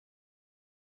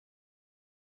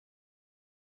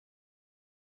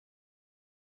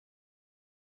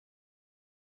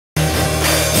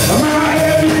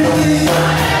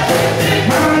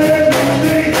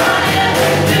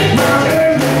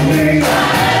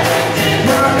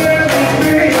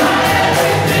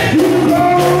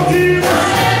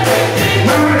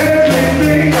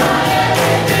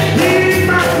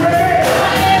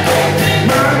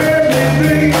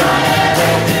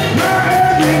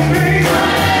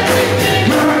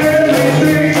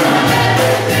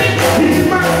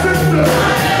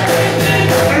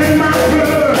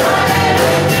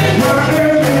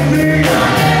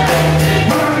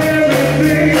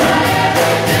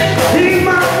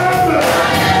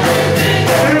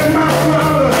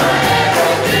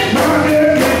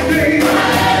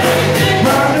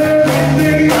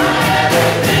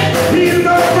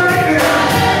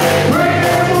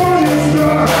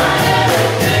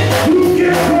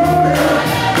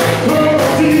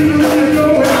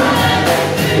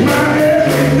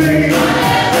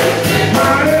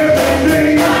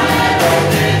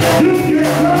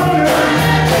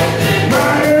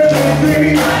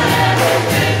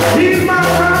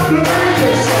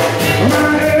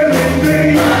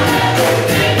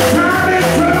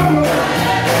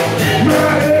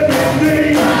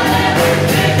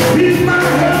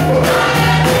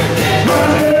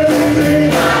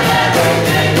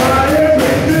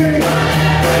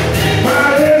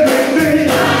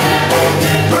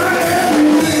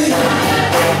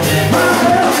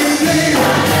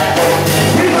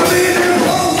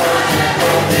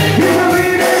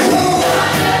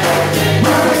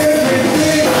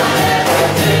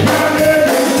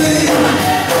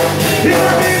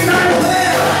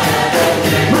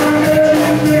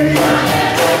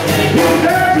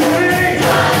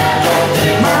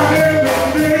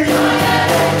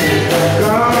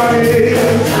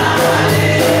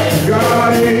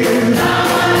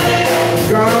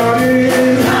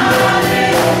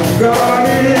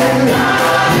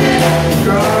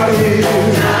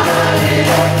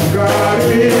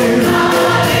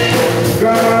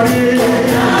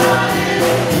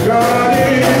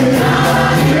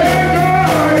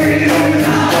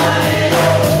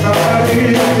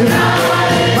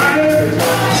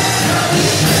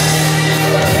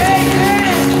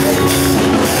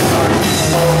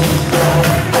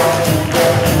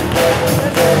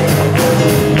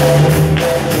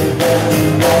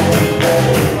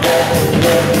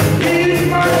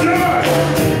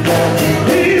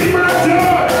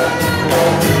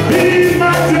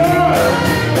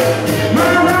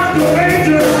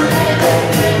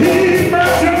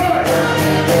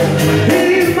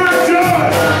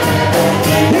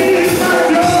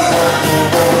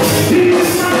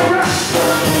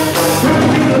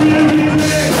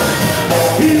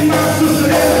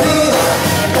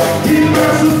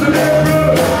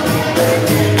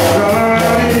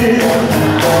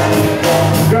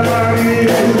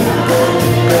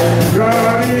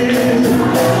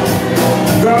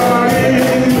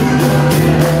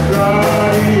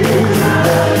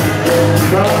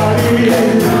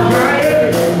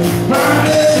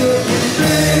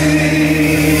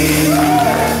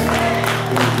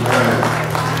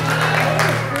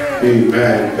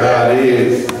Amen. God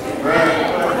is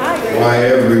my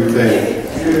everything.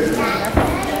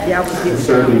 I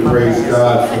certainly praise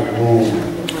God for whom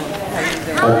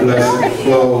our blessings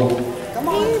flow.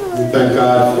 We thank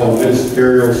God for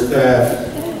ministerial staff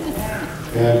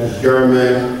and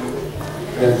German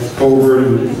and Colbert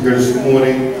who's here this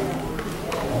morning.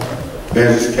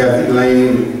 Evangelist Kathy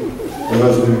Lane, her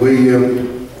husband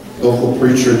William, local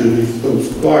preacher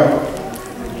Denise Clark.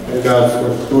 Thank God for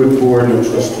the steward board and the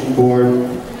trustee board.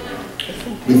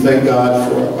 We thank God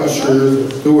for our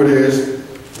ushers, stewardess,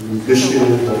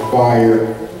 musicians, the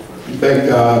choir. We thank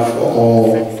God for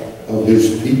all of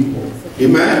His people.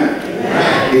 Amen?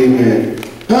 Amen. Amen.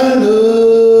 I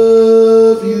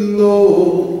love you,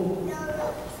 Lord,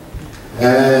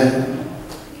 and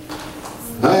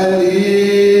I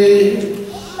lift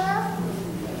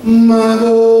my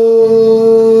voice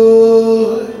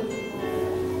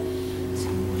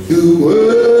to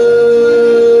worship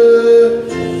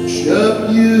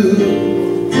you,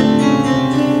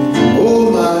 oh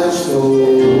my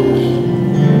soul,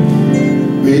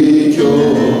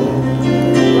 rejoice,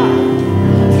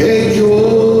 take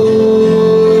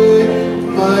joy,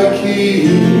 my King,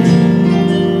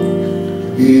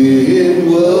 in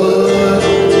what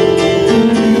you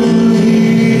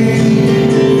hear.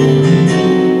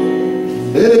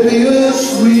 Let it be a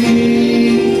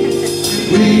sweet,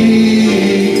 sweet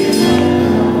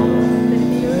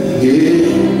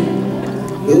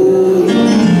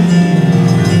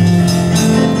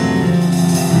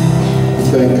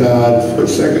Thank God for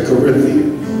 2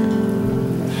 Corinthians.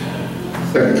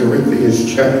 2 Corinthians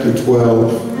chapter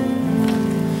 12.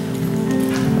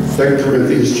 2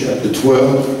 Corinthians chapter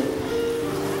 12.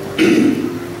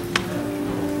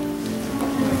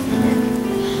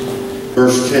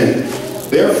 Verse 10.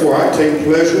 Therefore I take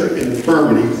pleasure in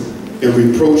infirmities, in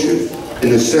reproaches, in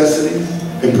necessities,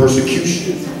 in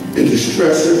persecutions, in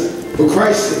distresses, for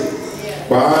Christ's sake.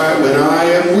 For when I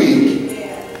am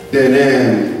weak, then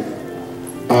am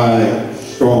I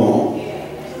strong.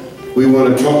 We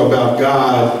want to talk about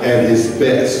God at His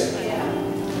best.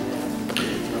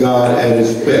 God at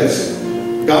His best.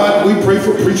 God, we pray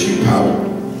for preaching power.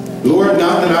 Lord,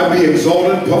 not that I be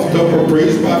exalted, puffed up, or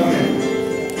praised by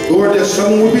men. Lord, that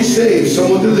someone will be saved,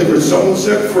 someone delivered, someone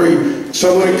set free,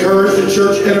 someone encouraged, the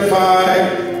church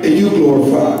edified, and you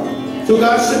glorified. So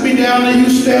God, sit me down and you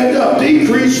stand up.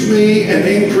 Decrease me and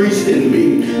increase in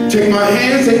me. Take my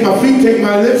hands, take my feet, take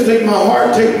my lips, take my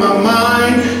heart, take my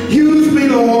mind. Use me,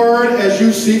 Lord, as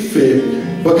you see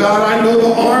fit. But God, I know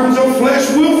the arms of flesh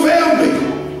will fail me.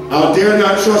 I dare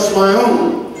not trust my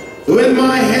own. So in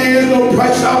my hands, no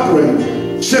price I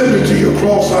bring. Simply to your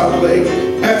cross I lay.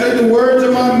 As let the words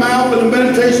of my mouth and the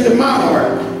meditation of my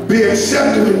heart be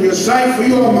accepted in your sight, for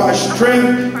you are my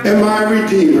strength and my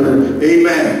Redeemer.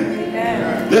 Amen.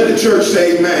 Let the church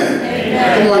say amen.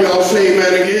 Amen. Come on, y'all, say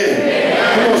amen again.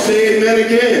 Amen. Come on, say amen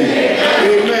again.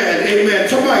 Amen. Amen.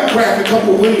 Somebody crack a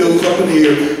couple windows up in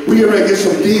here. We're going to get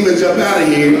some demons up out of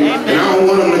here. And I don't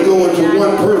want them to go into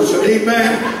one person.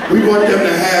 Amen. We want them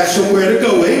to have somewhere to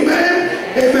go. Amen.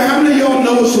 Amen. How many of y'all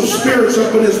know some spirits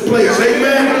up in this place?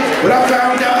 Amen. But I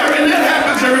found out, and that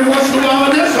happens every once in a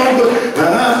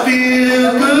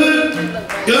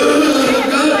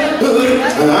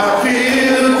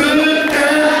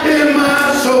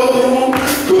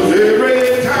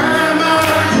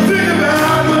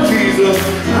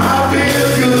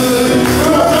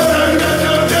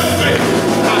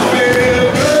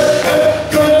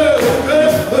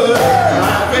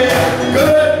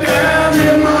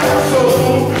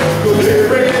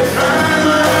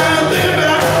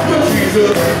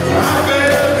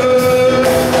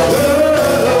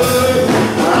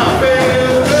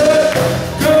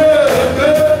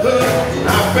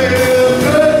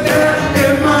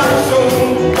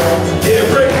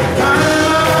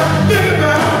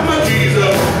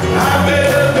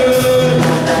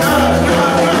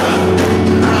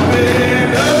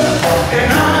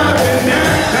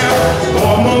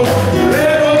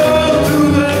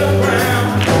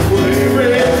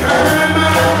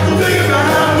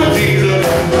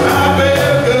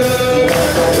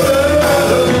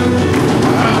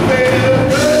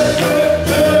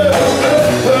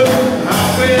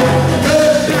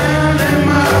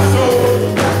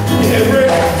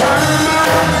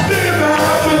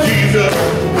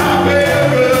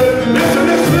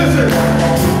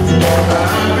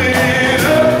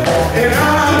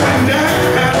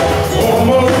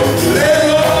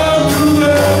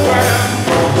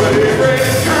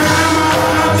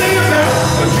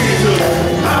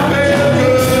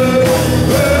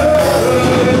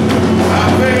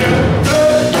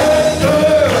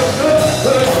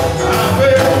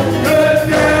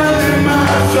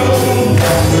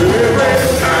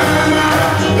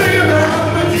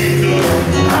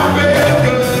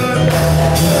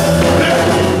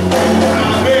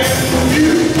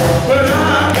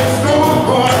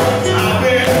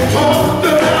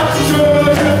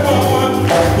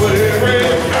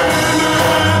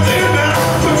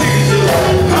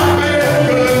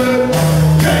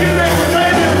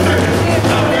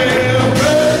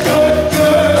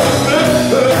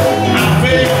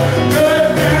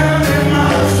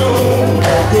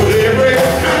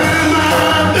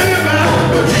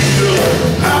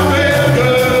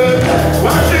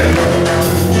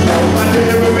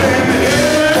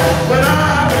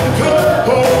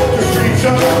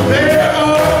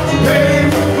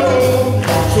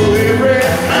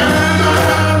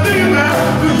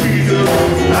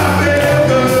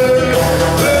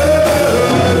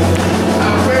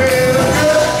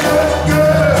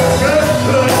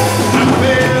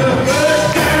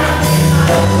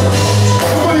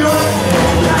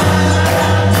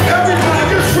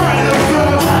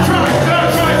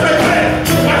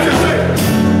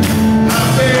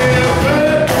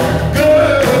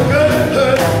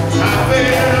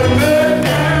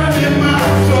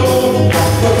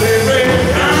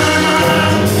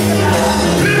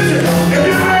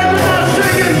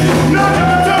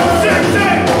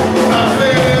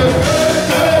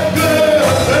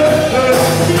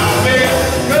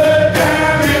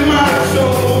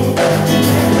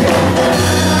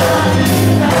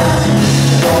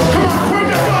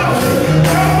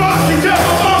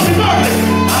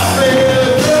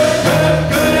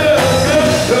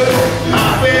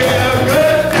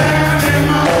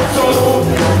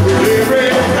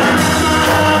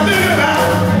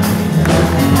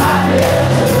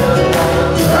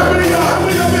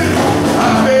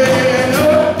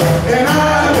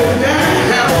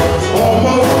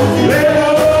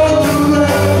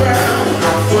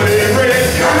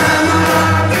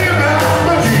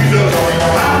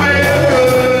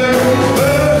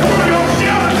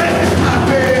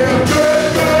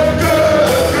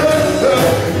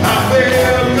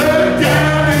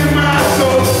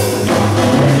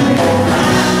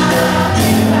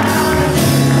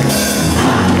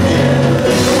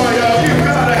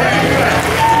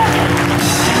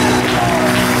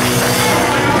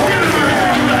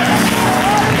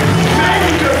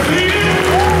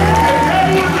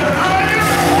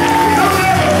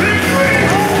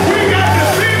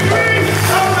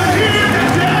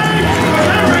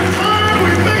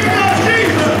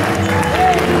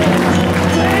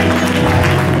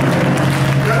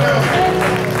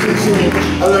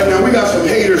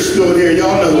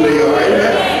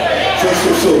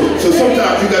So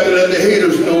sometimes you got to let the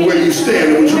haters know where you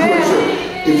stand and what you're going to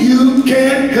say. If you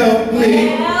can't help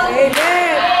me,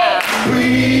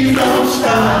 please don't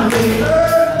stop me.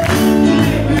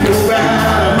 Move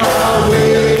out of my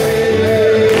way.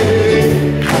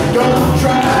 Don't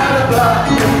try to block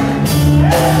me. I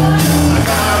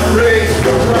got a race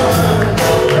to run.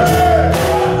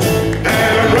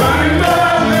 And I'm running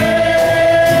my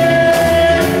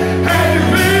way. And the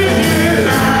vision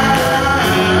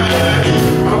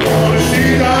I want to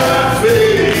see God's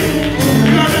face.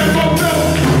 You got that folks up?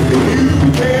 If you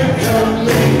can't help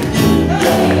me,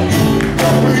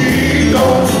 please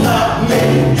don't stop me.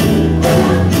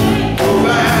 Move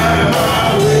out of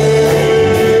my way.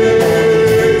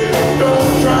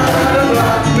 Don't try to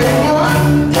block me, boy.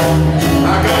 I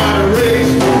got a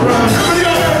race to run. How many of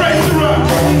y'all got a race to run?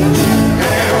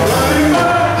 And I'm running my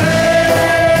way.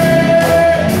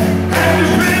 And the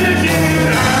finishing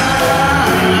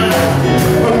line.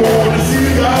 I want to see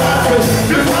God's face.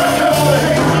 Just like tell all the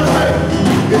haters, say,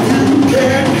 if you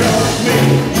can't help me,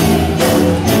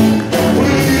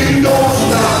 please don't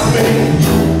stop me.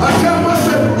 I tell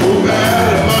myself, move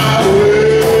out of my way.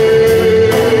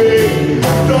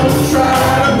 Don't try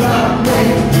to block me.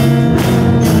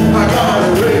 I got a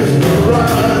race to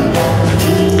run.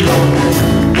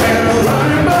 And I'm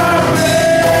running my way.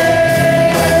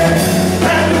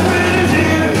 And the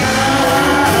finishing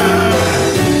line.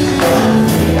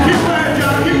 Keep playing,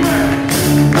 y'all, keep playing.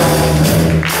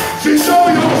 See, some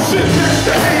of y'all sit next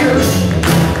to haters,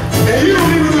 and you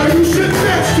don't even know you sit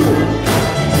next to them.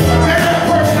 They're that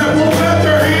person that won't clap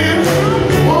their hands,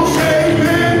 won't say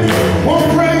amen, won't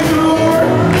praise the Lord,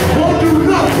 won't do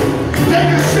nothing. They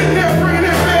just sitting there bringing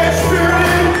that bad spirit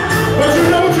in, but you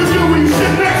know what you do when you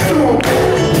sit next to them.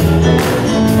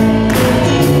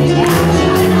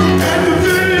 And the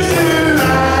finishing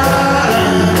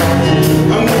line,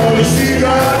 I'm going to see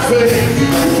God's face. You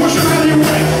push them out of your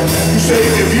way. You say,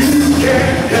 if you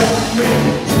can't help me,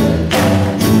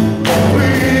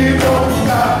 please don't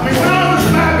stop me. No,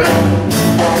 stop it.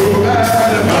 Move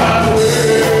out of my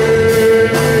way.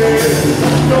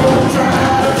 Don't try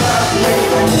to block me.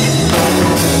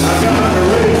 I got a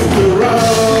race to run.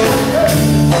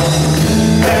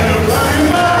 And I'm running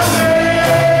my way.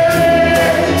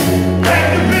 And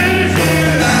the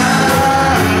finishing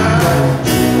line.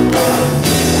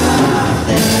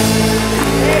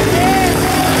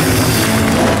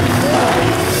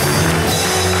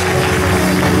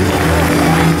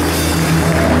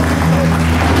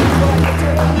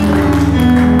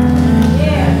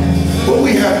 But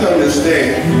we have to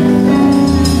understand.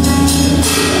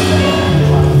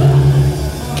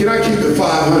 Can I keep it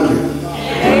 500?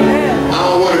 I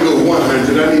don't want to go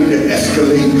 100. I need to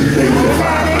escalate the thing to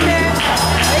 500.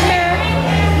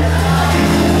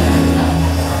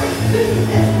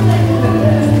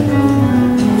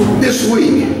 This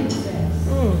week,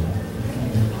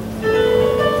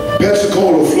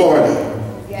 Pensacola, Florida,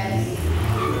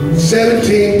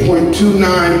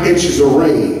 17.29 inches of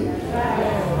rain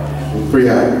in 3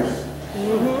 hours.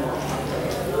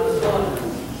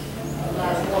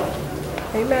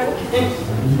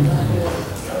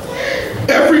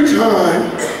 Every time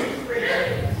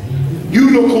you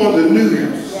look on the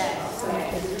news,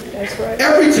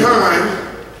 every time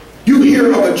you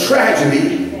hear of a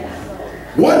tragedy,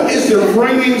 what is the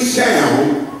ringing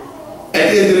sound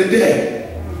at the end of the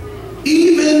day?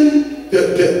 Even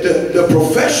the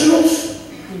professionals,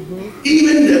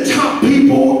 even the top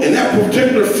people in that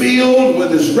particular field,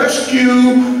 whether it's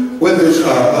rescue, whether it's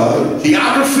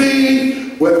geography,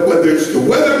 whether it's the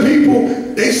weather people,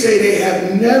 they say they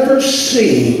have never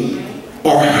seen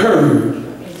or heard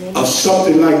of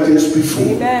something like this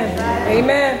before. Amen.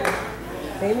 Amen.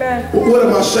 Amen. What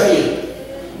am I saying?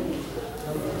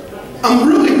 I'm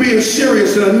really being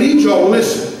serious, and I need y'all to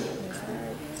listen.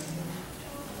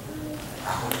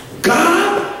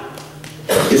 God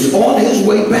is on his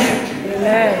way back.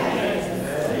 Amen.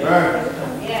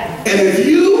 And if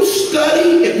you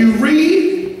study, if you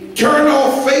read, turn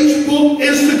off Facebook,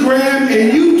 Instagram,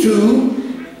 and YouTube,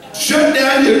 shut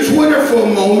down your Twitter for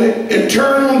a moment, and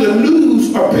turn on the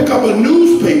news or pick up a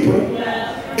newspaper,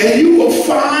 and you will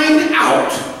find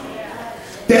out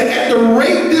that at the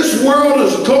rate this world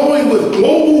is going with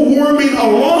global warming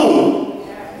alone,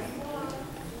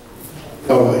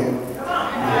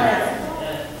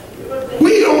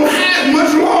 we don't have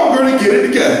much longer to get it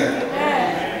together.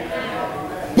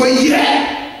 But yet,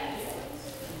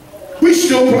 we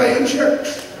still play in church.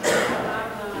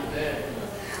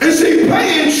 And see,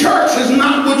 playing church is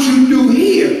not what you do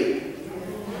here.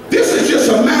 This is just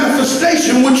a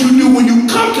manifestation what you do when you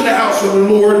come to the house of the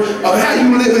Lord, of how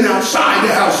you living outside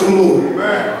the house of the Lord.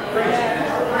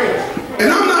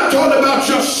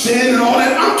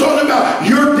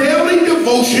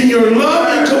 devotion, your love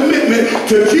and commitment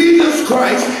to Jesus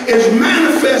Christ is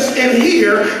manifest in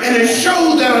here, and it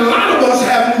shows that a lot of us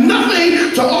have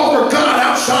nothing to offer God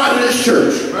outside of this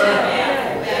church.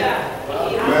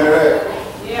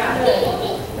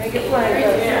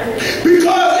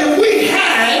 Because if we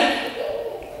had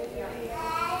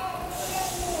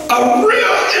a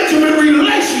real intimate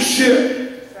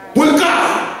relationship with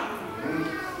God,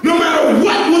 no matter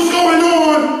what was going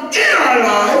on in our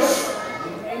lives,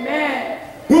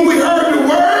 when we heard the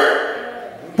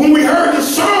word, when we heard the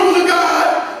songs of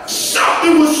God,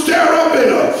 something would stir up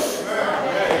in us.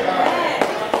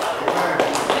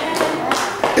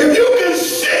 If you can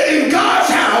sit in God's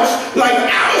house like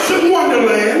Alice in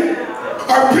Wonderland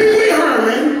or Pee Wee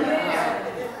Herman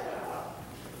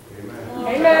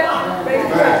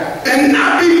and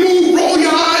not be moved, roll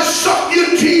your eyes, suck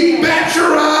your teeth, bat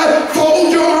your eye,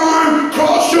 fold your arm,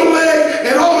 cross your leg,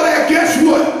 and all of that, guess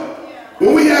what?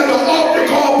 When we have the altar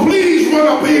call, please run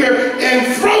up here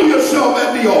and throw yourself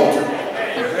at the altar.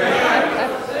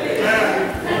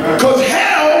 Because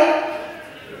hell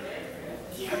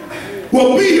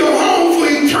will be your home for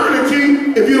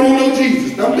eternity if you don't know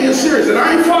Jesus. I'm being serious, and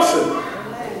I ain't fussing.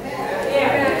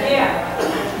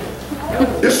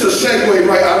 This is a segue,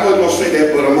 right? I wasn't going to say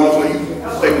that, but I'm also using a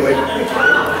segue.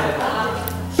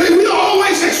 See, we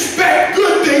always expect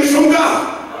good things from God.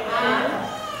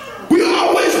 We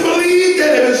always believe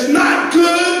that if it's not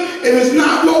good, if it's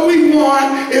not what we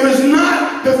want, if it's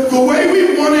not the way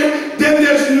we want it, then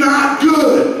it's not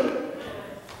good.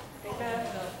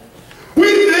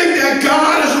 We think that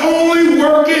God is only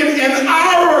working in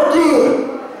our good.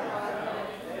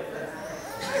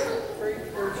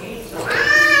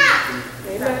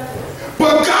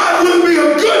 But God wouldn't be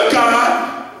a good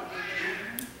God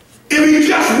if he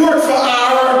just worked for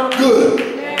our good.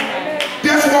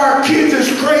 That's why our kids is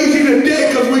crazy today,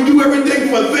 because we do everything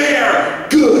for their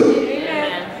good.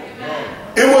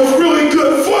 And what's really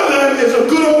good for them is a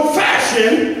good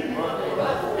old-fashioned.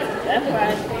 That's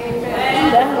right.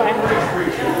 That's right.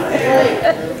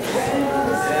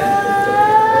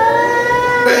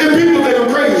 And people think I'm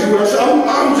crazy.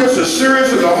 I'm just as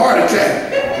serious as a heart attack.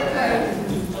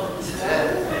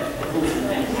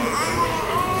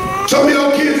 Some of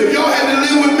y'all kids, if y'all had to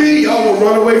live with me, y'all would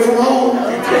run away from home.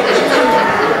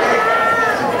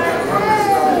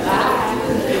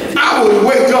 I would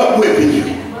wake up whipping you.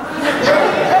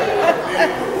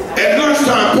 At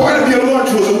lunchtime, part of your lunch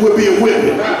would be a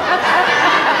whipping.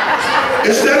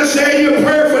 Instead of saying your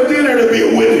prayer for dinner, to be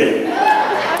a whipping.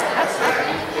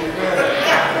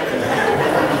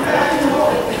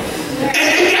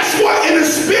 And guess what? In the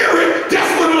spirit,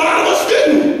 that's what a lot of us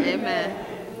didn't. Amen.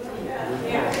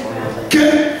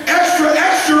 Get extra,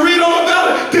 read all about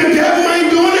it. The devil ain't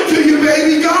doing it to you,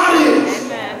 baby. God is.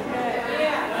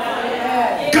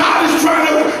 God is trying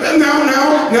to,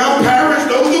 now parents,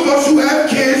 those of us who have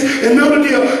kids and know the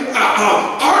deal,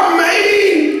 our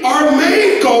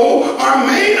main goal, our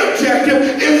main objective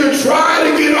is to try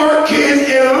to get our kids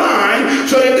in line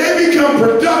so that they become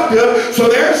productive, so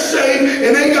they're safe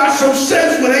and they got some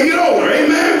sense when they get older.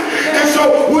 Amen? And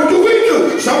so what do?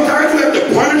 Sometimes we have to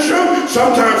punish them,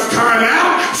 sometimes time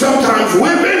out, sometimes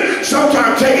whipping,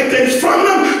 sometimes taking things from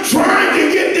them, trying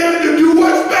to get them to do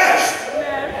what's best.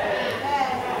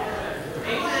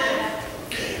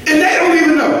 And they don't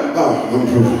even know. Oh, I'm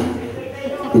proving.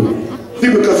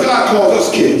 See, because God calls us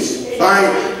kids. I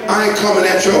ain't coming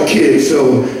at y'all kids,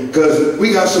 so because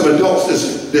we got some adults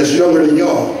that's younger than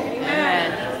y'all.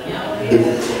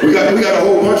 We got a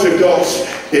whole bunch of adults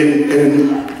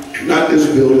in not this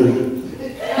building,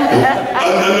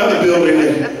 another building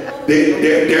that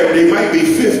they might be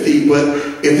 50, but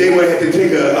if they would have to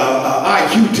take a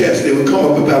IQ test, they would come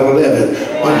up about 11.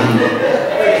 I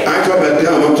ain't talking about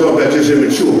them, I'm talking about just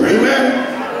immature. Amen?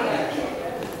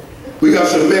 We got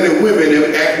some men and women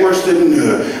that act worse than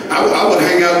I would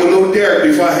hang out with little Derek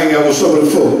before I hang out with some of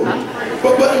the folk.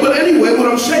 But anyway, what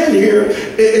I'm saying here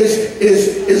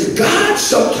is God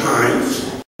sometimes,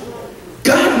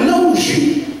 God knows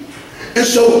you. And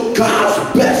so God's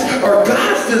best, or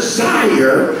God's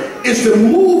desire, is to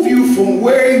move you from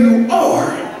where you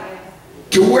are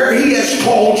to where he has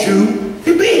called you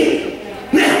to be.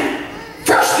 Now,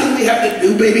 first thing we have to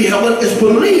do, baby Helen, is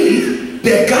believe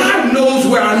that God knows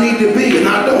where I need to be and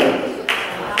I don't.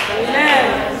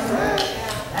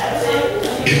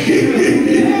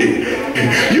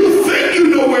 You think you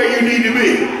know where you need to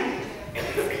be.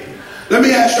 Let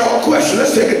me ask y'all a question.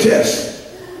 Let's take a test.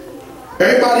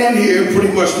 Everybody in here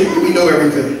pretty much think that we know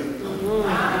everything.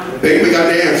 Think we got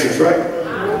the answers, right?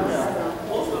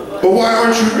 But why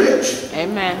aren't you rich?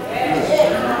 Amen.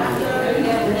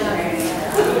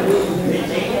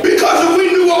 Because if we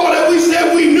knew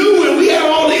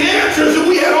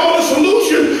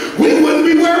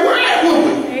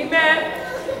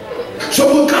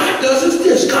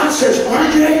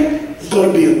RJ is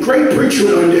going to be a great preacher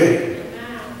one day,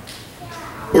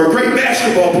 or a great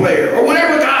basketball player, or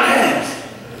whatever God has.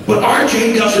 But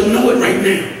RJ doesn't know it right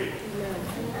now.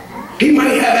 He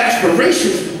might have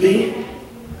aspirations to be.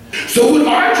 So what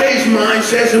RJ's mind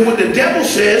says and what the devil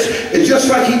says is just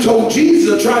like he told Jesus,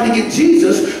 or tried to get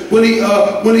Jesus when he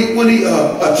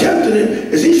tempted him,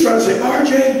 is he's trying to say,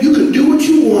 RJ, you can do what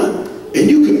you want and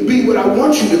you can be what I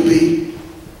want you to be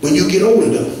when you get old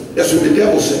enough. That's what the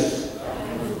devil says.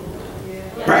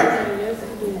 Right?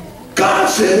 God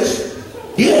says,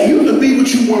 yeah, you can be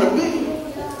what you want to be.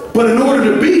 But in order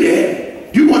to be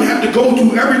that, you're going to have to go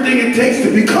through everything it takes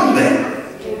to become that.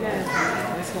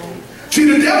 See,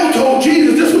 the devil told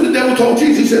Jesus, this is what the devil told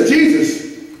Jesus. He said,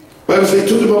 Jesus, Bible says he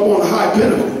took him up on a high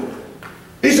pinnacle.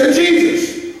 He said,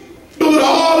 Jesus, look at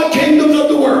all the kingdoms of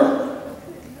the world.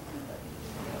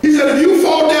 He said, if you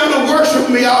fall down and worship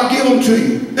me, I'll give them to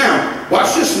you. Now,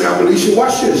 watch this now, Felicia,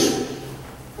 watch this.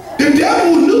 The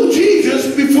devil knew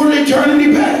Jesus before the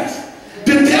eternity passed.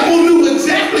 The devil knew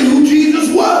exactly who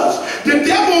Jesus was. The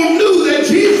devil knew that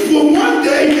Jesus would one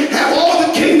day have all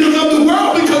the kingdoms of the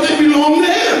world because they belong to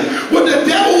him. What the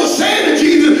devil was saying to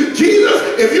Jesus, Jesus,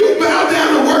 if you bow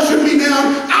down and worship me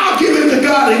now, I'll give it to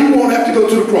God and you won't have to go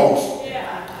to the cross.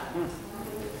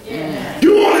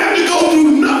 You won't have to go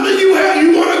through nothing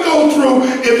you want to go through.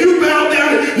 If you bow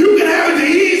down, you can have it the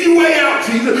easy way out,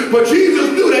 Jesus. But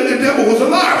Jesus knew that the devil was a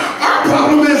liar. Our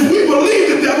problem is we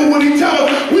believe the devil when he tells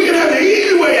us we can have the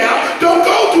easy way out. Don't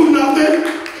go through nothing.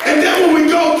 And then when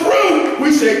we go through,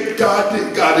 we say, God,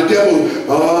 the devil,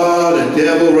 oh, the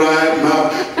devil right mouth.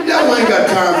 The devil ain't got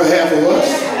time for half of us.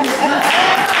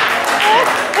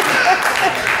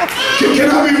 Can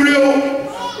I be real?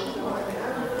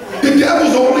 The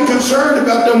devil's only concerned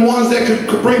about them ones that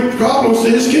could bring problems to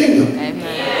his kingdom.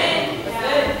 Amen.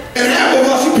 And half of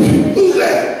us, who's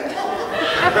that?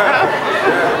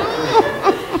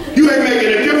 You ain't making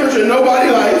a difference in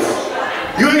nobody's life.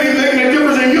 You ain't even making a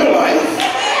difference in your life.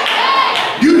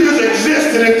 You just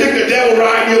existing and think the devil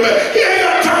riding your back. He ain't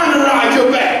got time to ride your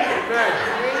back.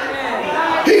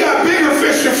 He got bigger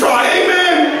fish to fry.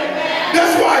 Amen.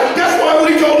 That's why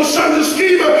when he told the sons of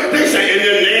Sceva, they say, in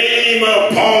the name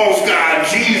of Paul's God,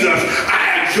 Jesus,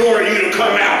 I adjure you to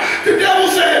come out. The devil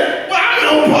said, well, I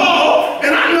know Paul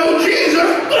and I know Jesus,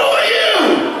 but who are you?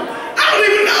 I don't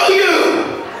even know you.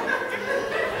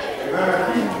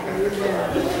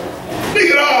 Look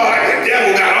at all the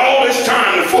devil got all this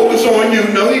time to focus on you.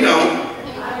 No, he don't.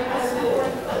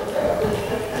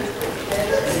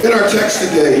 In our text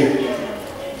today,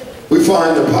 we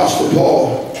find the Apostle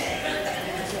Paul.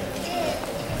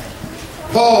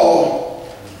 Paul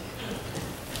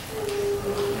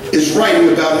is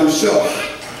writing about himself.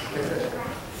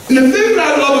 And the thing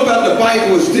that I love about the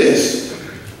Bible is this.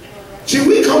 See,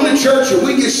 we come to church and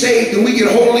we get saved and we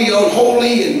get holy,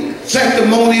 unholy, and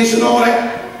sanctimonious and all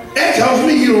that. That tells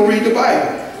me you don't read the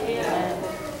Bible.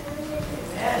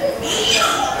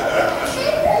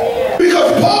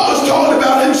 Because Paul is talking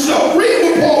about himself. Read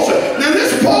what Paul said. Now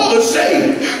this Paul is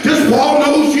saved. This Paul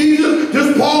knows Jesus.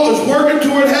 This Paul is working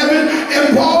toward heaven.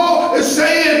 And Paul is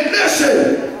saying,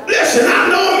 listen, I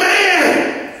know a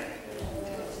man.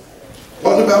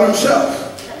 Talking about himself.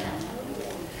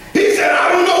 He said,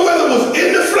 I don't know whether it was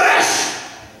in the flesh.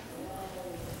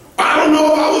 I don't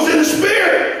know if I was in the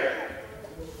spirit.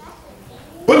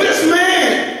 But this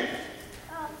man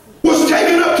was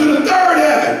taken up to the third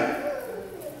heaven.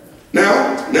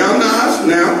 Now,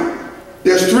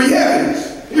 there's three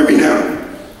heavens. Hear me now.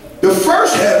 The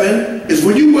first heaven is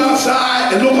when you go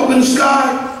outside and look up in the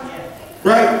sky,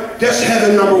 right? That's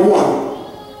heaven number one.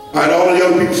 All right, all the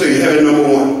young people say heaven number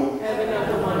one.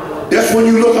 That's when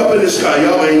you look up in the sky.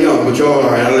 Y'all ain't young, but y'all all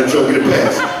right. I'll let y'all get it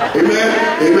past. Amen?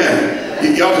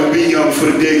 Amen. Y'all can be young for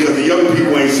the day because the young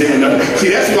people ain't saying nothing. See,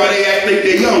 that's why they act like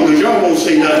they're young, because y'all won't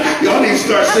say nothing. Y'all need to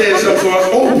start saying something so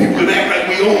us old people can act like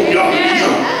we old. Y'all can be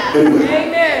young.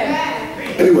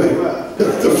 Anyway,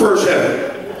 the first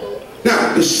heaven.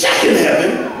 Now, the second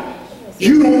heaven,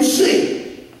 you don't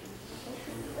see.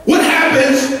 What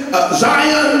happens,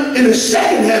 Zion, in the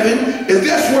second heaven, is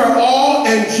that's where all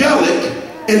angelic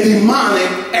and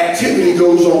demonic activity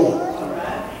goes on.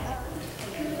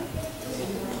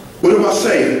 What am I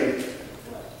saying?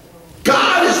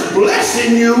 God is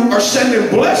blessing you or sending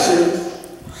blessings,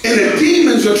 and the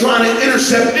demons are trying to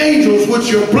intercept angels with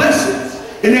your blessings.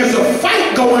 And there's a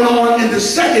fight going on in the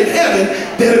second heaven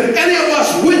that if any of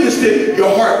us witnessed it, your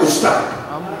heart would stop.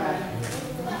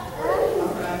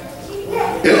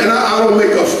 And I don't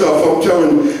make up stuff. I'm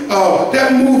telling you.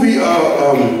 That movie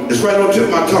is right on the tip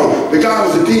of my tongue. The guy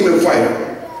was a demon fighter.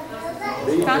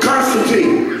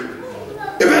 Constantine.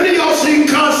 If any of y'all seen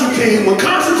Constantine, when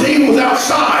Constantine was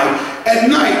outside at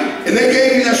night and they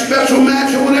gave him that special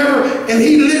match or whatever, and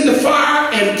he lit the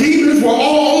fire and demons were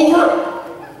all over.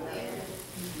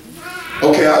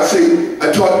 Okay,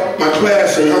 I taught my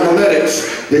class in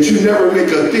homiletics that you never make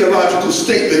a theological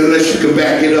statement unless you can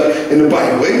back it up in the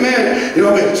Bible. Amen? You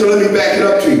know what I mean? So let me back it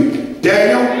up to you.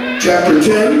 Daniel chapter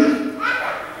 10.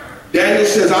 Daniel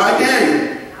says, I,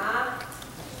 Daniel,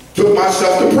 took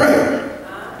myself to prayer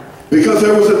because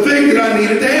there was a thing that I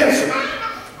needed to answer.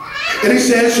 And he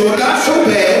said, so it got so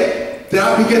bad that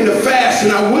I began to fast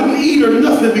and I wouldn't eat or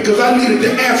nothing because I needed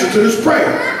the answer to this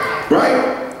prayer.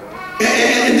 Right?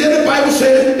 And then the Bible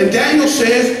says, and Daniel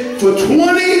says, for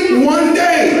 21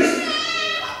 days.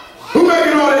 Who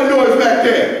making all that noise back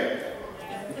there?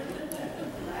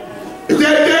 Is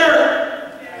that there?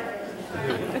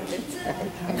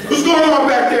 What's going on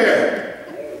back there?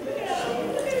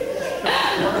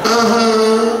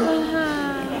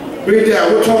 Bring it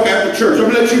down. We'll talk after church.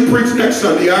 I'm going to let you preach next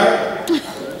Sunday, all right?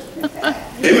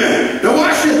 Amen. Now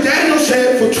watch this. Daniel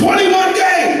said, for 21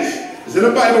 days. It's in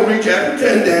the Bible, read chapter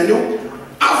 10, Daniel.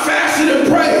 I fasted and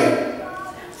prayed.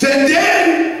 And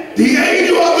then the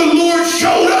angel of the Lord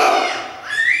showed up.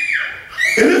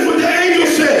 And this is what the angel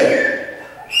said.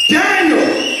 Daniel,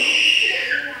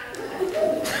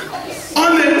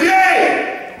 on the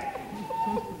day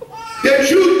that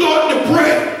you thought to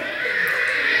pray,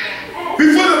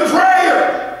 before the prayer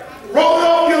rolled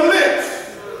off your lips,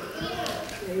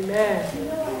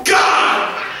 amen,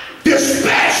 God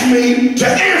dispatched me to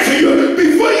answer you.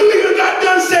 Before you even got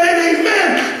done saying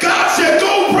amen, God said,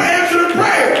 go answer the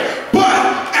prayer.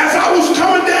 But as I was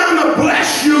coming down to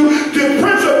bless you, the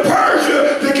prince of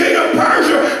Persia, the king of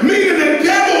Persia, meaning the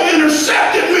devil,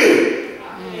 intercepted me.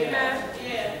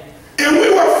 And we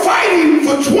were fighting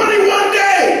for 21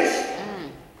 days.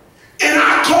 And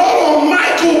I called on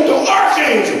Michael, the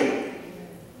archangel.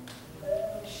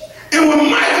 And when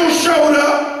Michael showed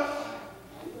up,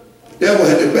 the devil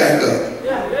had to back up.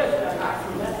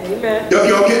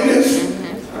 Y'all getting this?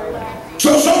 So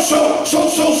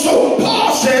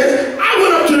Paul says, I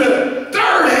went up to the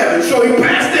third heaven. So he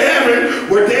passed the heaven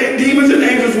where demons and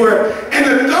angels were. And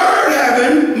the third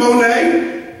heaven,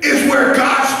 Monet, is where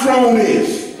God's throne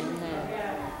is.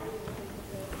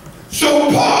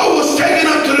 So Paul was taken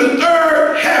up to the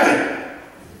third heaven.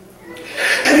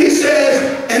 And he says,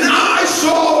 and I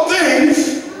saw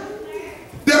things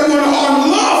that were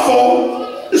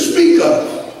unlawful to speak of.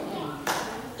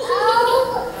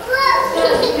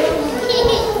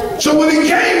 So when he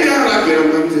came down, I'm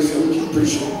keep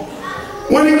preaching.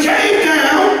 When he came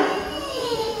down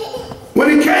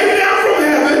from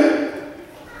heaven,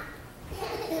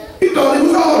 he thought he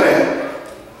was all that.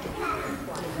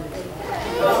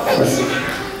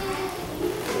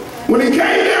 When he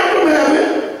came down from heaven,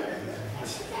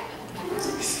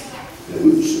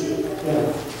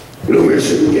 you know, we're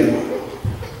sitting together.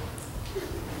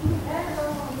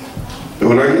 And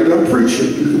when I get done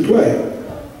preaching, you can play.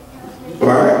 All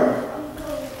right?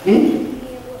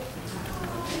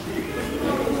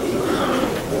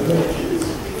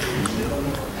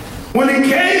 When he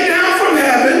came down from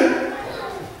heaven,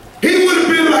 he would have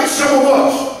been like some of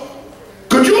us.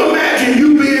 Could you imagine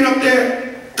you being up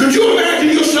there? Could you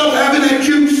imagine yourself having that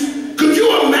juice? Could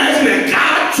you imagine that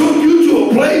God took you to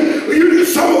a place where you could,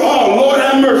 oh, Lord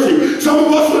have mercy. Some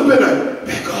of us would have been like,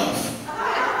 back off.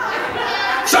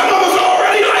 Some of us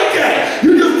already like that.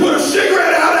 You just put a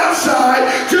cigarette out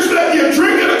outside, just let you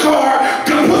drink in the car,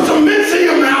 put some mints in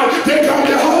your mouth, they come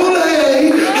to holy,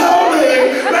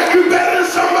 like you better than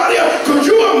somebody else. Could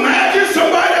you imagine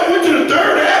somebody that went to the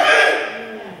third heaven?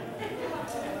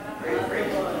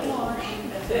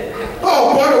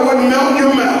 Oh, butter wouldn't melt in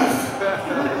your mouth.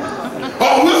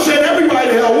 Oh, we'll send everybody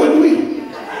to hell, wouldn't we?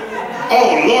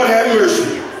 Oh, Lord have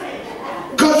mercy.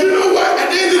 Because you know what? At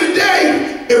the end of the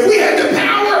day, if we had the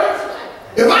power,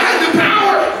 if I had the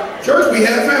power, church be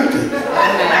half empty.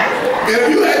 And if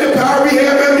you had the power, we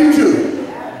half empty too.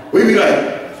 We'd be like,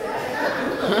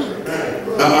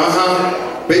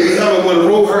 Baby Helen would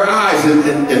roll her eyes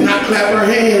and not clap her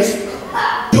hands.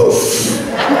 Poof.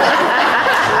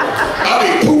 I'll be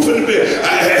poofing a bit.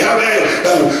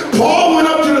 Paul went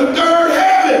up to the third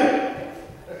heaven.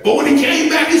 But when he came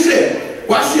back, he said,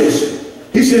 watch this.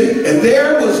 He said, and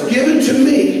there was given to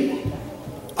me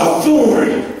a thorn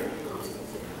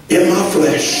in my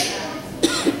flesh,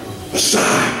 a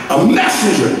sign, a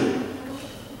messenger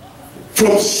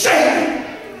from Satan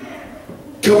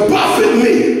to buffet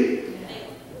me.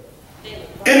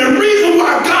 And the reason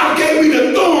why God gave me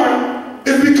the thorn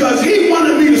is because he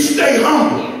wanted me to stay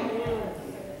humble,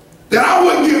 that I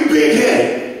wouldn't get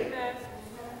big-headed.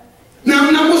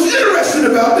 Now what's interesting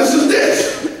about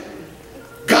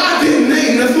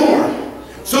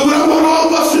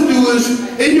is,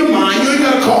 in your mind, you ain't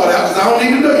got to call it out because I don't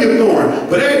need to know your thorn.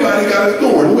 But everybody got a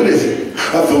thorn. What is it?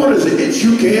 A thorn is an itch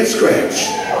you can't scratch.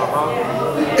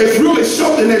 It's really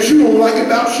something that you don't like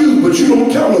about you, but you don't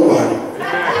tell nobody.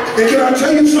 And can I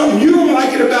tell you something? You don't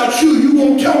like it about you, you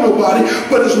won't tell nobody,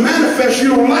 but it's manifest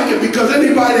you don't like it because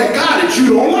anybody that got it,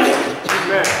 you don't like it.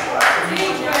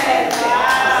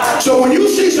 So when you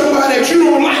see somebody that you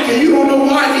don't like and you don't know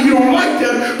why you don't like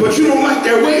them, but you don't like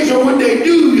their ways or what they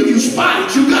do, if you spot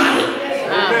it, you got it.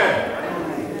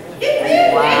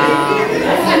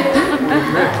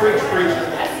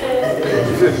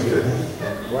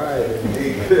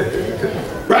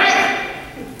 Right?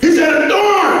 He said a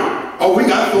thorn. Oh, we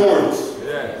got thorns.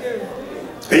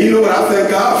 And you know what? I thank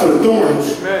God for the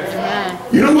thorns.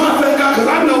 You know why I thank God? Because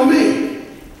I know me.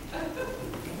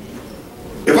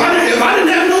 If I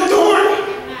didn't have no thorn,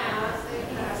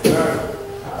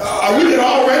 we could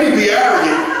already be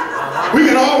arrogant. We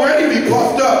can already be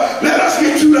puffed up. Let us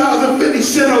get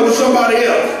 $2.50 over somebody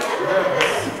else.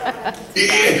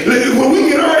 When we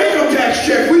get our income tax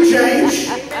check, we change.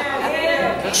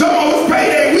 Some of us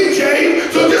payday, we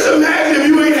change. So just imagine if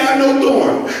you ain't have no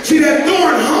thorn. See, that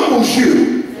thorn humbles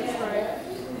you.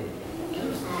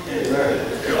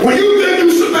 When you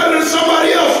think you're better than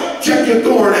somebody else, check your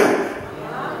thorn out.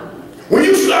 When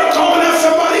you start calling out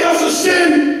somebody else's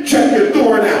sin, check your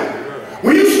thorn out.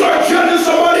 When you start judging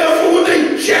somebody else for what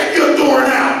they, check your thorn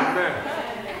out.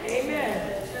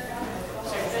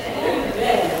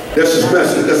 That's his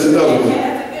message. That's another one.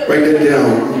 Write that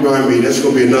down. Remind me. That's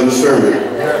going to be another sermon.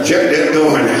 Check that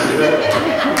thorn out.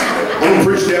 I'm going to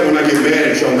preach that when I get mad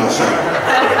at y'all outside.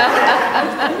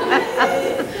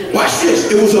 Watch this.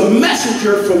 It was a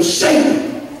messenger from Satan.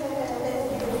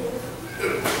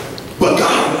 But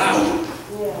God allowed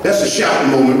it. That's a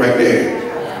shouting moment right there.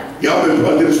 Y'all been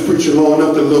under this preacher long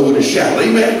enough to know what to shout.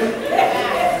 Amen?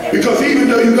 Because even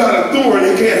though you got a thorn,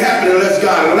 it can't happen unless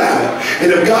God allows it.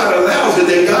 And if God allows it,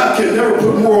 then God can never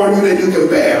put more on you than you can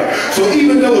bear. So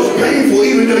even though it's painful,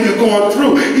 even though you're going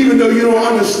through, even though you don't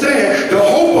understand, the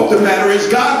hope of the matter is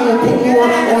God will put more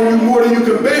on you more than you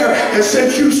can bear. And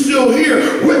since you're still here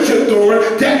with your thorn,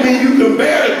 that means you can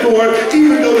bear the thorn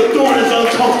even though the thorn is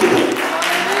uncomfortable.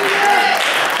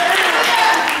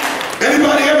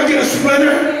 Anybody ever get a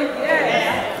splinter?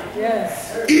 Yes.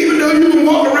 Even though you can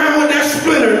walk around with that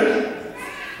splinter,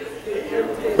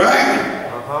 right?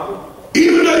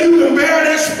 Even though you can bear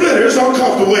that splinter, it's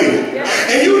uncomfortable.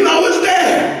 And you know it's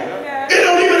there. It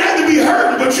don't even have to be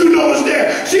hurt, but you know it's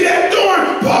there. See that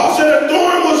thorn? Paul said a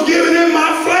thorn was given in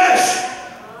my flesh.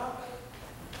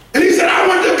 And he said, I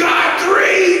went to God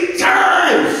 3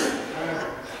 times.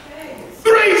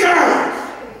 3 times.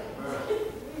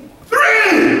 3.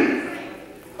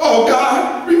 Oh,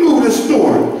 God, remove this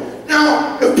thorn.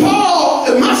 Now, if Paul,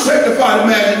 in my sanctified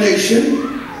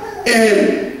imagination,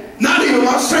 and not even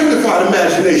my sanctified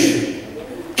imagination,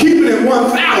 keeping it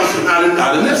 1,000, I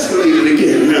done escalated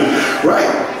again, right?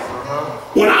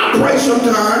 When I pray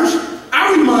sometimes,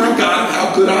 I remind God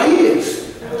how good I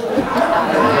is.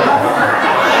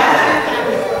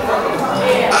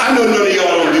 I know none of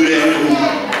y'all don't do that,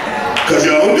 because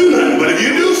y'all don't do nothing, but if you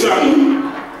do something,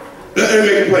 let me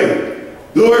make a play.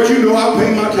 Lord, you know I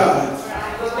pay my tithes.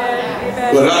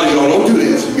 But a lot of y'all don't do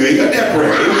this. You ain't got that prayer.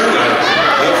 You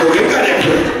ain't got that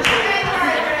prayer.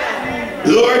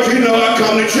 Lord, you know I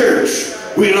come to church.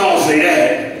 We can all say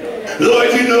that.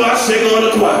 Lord, you know I sing on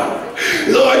the choir.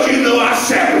 Lord, you know I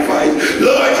sacrifice.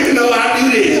 Lord, you know I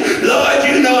do this. Lord,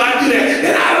 you know I do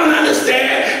that. And I don't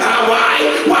understand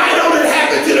why don't it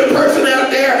happen to the person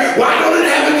out there? Why don't it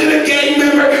happen to the gang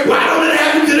member? Why don't it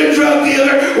happen to the drug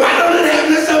dealer? Why don't it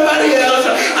happen to somebody else?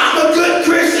 I'm a good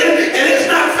Christian and it's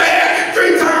not fair.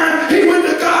 3 times he went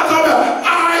to God talking about,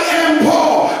 I am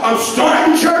Paul. I'm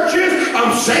starting churches.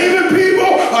 I'm saving people.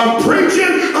 I'm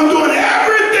preaching. I'm doing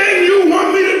everything you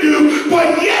want me to do.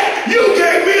 But yet you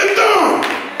gave me a thorn.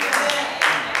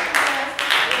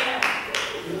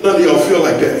 None of y'all feel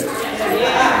like that.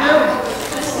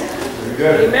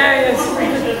 Amen.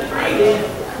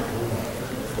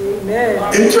 Amen.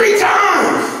 And 3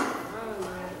 times.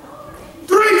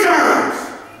 3 times.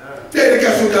 Then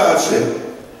guess what God said?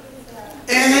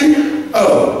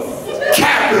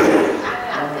 Capital.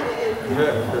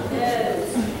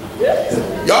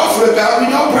 Y'all flip out when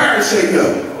y'all parents say no.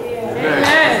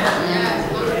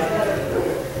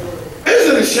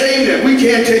 Isn't it a shame that we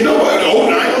can't take nobody? No,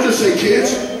 I ain't gonna just say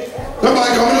kids.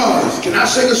 Nobody coming to office. Can I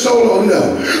sing a solo?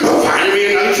 No. I'm finding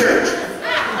me another church.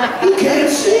 You can't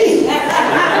sing.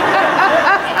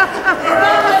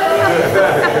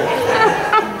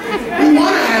 We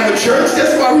want to have a church.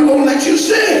 That's why we won't let you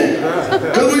sing.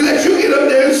 Because we let you get up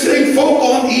there and sing folk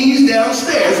on ease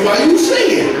downstairs while you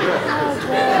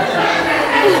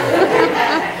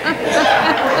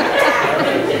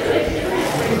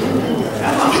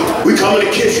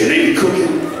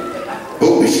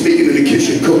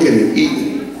cooking and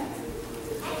eating.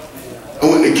 I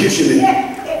went in the kitchen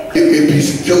and get me a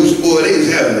piece of toast. Boy, they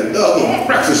was having a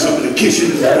breakfast up in the kitchen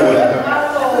this morning.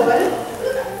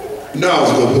 No, I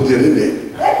was going to put that in there.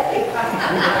 I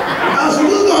said,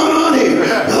 what's going on here?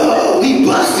 Oh, we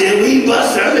busted. I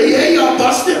said, yeah, y'all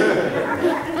busted.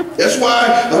 That's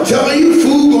why I'm telling you,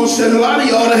 food going to send a lot of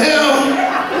y'all to hell.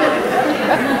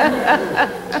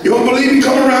 You don't believe me?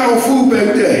 Come around on food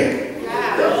bank day.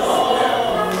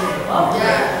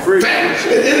 Fat.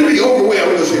 It'll be overweight. I'm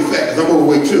going to say fat because I'm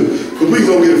overweight too. But please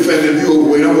don't get offended if you're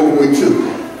overweight. I'm overweight too.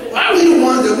 Why are we the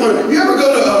ones that want? You ever go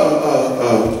to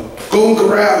Golden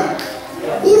Corral?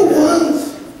 We're the ones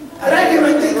that acting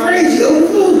like they're crazy over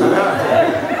food.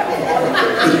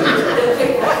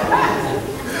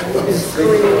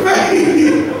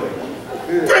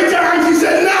 Three times he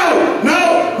said, no.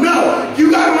 You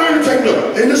got to learn to take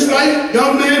look. In this life,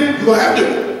 young man, you're going to have to.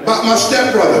 My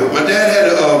stepbrother, my dad had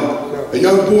a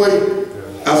young boy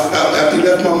after he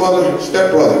left my mother,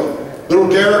 stepbrother. Little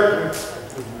Derek,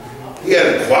 he had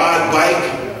a quad bike,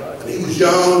 and he was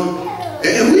young.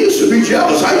 And we used to be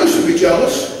jealous. I used to be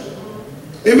jealous.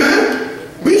 Amen?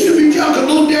 We used to be jealous because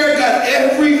little Derek got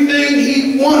everything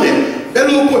he wanted. That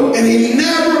little boy. And he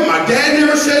never, my dad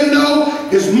never said no.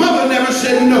 His mother never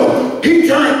said no. He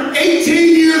turned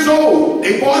 18 years old.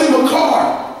 They bought him a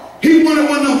car. He wanted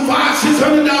one of them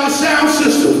 $500-600 sound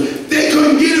systems. They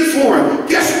couldn't get it for him.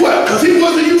 Guess what? Because he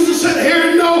wasn't used to sitting here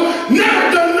and no,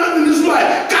 never done nothing in his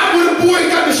life. Got with a boy,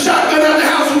 got the shotgun out of the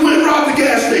house and went and robbed the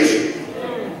gas station.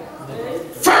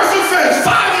 First offense,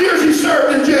 5 years he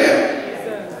served in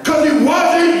jail. Because he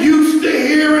wasn't used to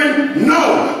hearing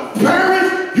no.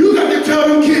 Parents, you got to tell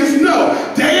them kids no.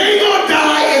 They ain't going to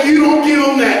die if you don't give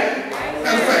them that.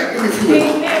 Matter of fact, give me a few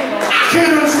minutes. I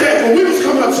can't understand. When we was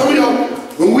coming up, some of y'all,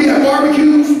 when we had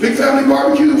barbecues, big family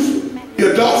barbecues, the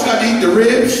adults got to eat the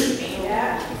ribs.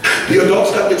 The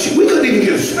adults got the cheese. We couldn't even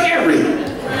get a spare rib.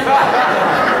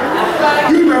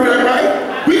 You remember that,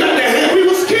 right? We got the ham. We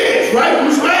was kids, right? We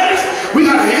was Spanish. We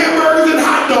got hamburgers and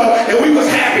hot dogs, and we was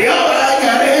happy. Oh, I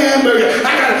got a hamburger.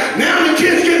 Now the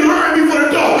kids getting hungry for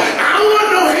the dog. I don't want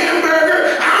no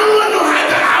hamburger. I don't want no hot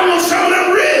dog. I want some of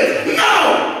them ribs. No.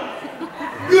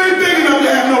 You ain't big enough to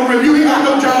have no ribs. You ain't got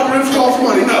no job. Ribs cost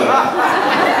money. No.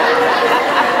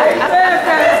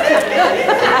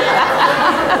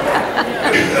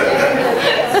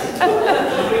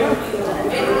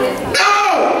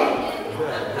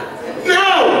 No.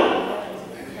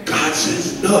 God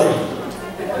says no.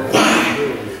 Why?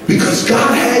 Because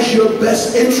God has your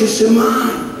best interest in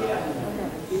mind.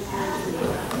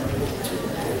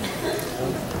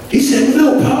 He said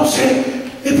no. Paul said,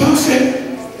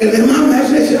 and in my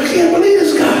imagination, I can't believe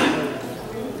this guy.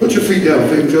 Put your feet down,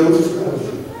 Fig Jones.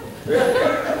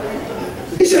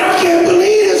 He said, I can't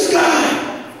believe this guy.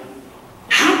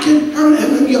 How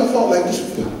many of y'all thought like this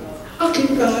before? How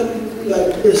can God be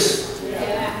like this?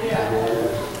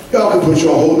 Y'all can put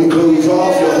your holy clothes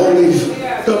off, your holy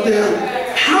stuff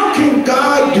down. How can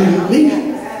God do me?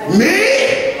 Me?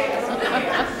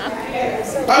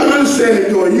 I don't understand it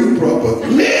doing you, brother.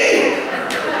 Me?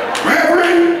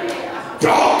 Reverend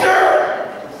Dr.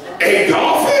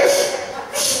 Adolphus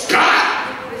Scott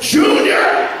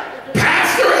Jr.,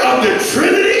 pastor of the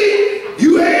Trinity,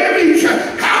 UAME Church.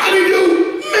 How can he do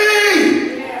me?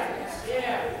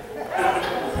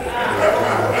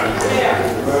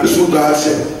 This is what God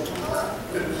said.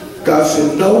 God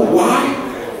said, no. Why?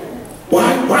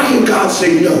 Why can God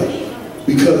say no?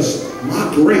 Because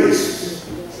my grace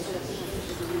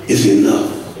is enough.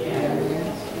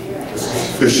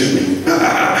 Sufficient.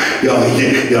 Y'all ain't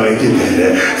get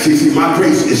that. See, my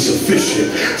grace is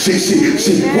sufficient.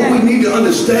 See, what we need to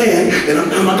understand, and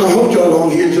I'm not going to hold y'all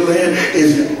on here till the end,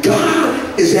 is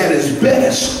God is at his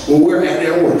best when we're at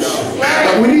our worst.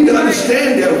 We need to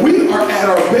understand that we are at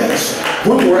our best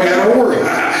when we're at our worst.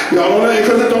 Y'all don't know,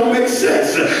 because it don't make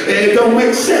sense. It don't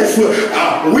make sense.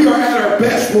 We are at our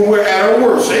best when we're at our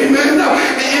worst. Amen?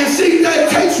 And see, that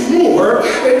takes more.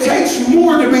 It takes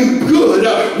more to be good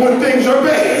when things are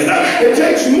bad. It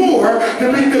takes more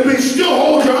to be still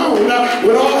hold your own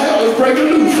when all hell is breaking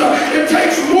loose. It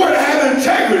takes more to have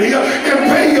integrity and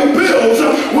pay your bills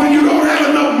when you don't have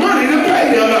enough money to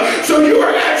pay them. So you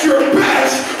are at your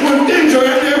best when things are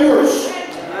at their worst.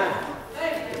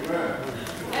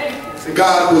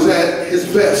 God was at his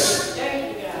best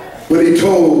when he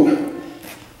told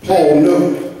Paul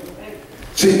no.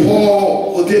 See,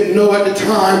 Paul didn't know at the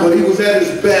time, but he was at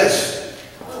his best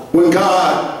when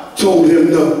God told him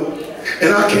no.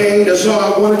 And I came, that's all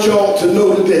I wanted y'all to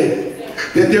know today.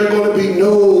 that there are going to be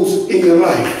no's in your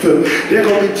life. There are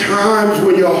going to be times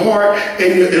when your heart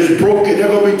is broken. There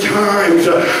are going to be times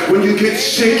when you get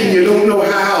sick and you don't know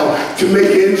how to make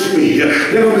ends meet.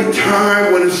 There are going to be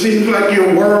times when it seems like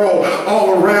your world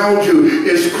all around you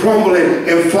is crumbling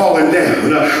and falling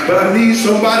down. But I need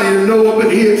somebody to know up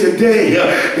in here today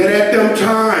that at them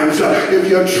times, if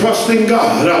you're trusting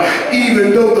God,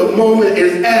 even though the moment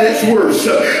is at its worst,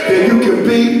 then you can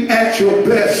be at your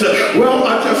best. Well,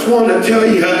 I just want to tell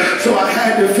you, so I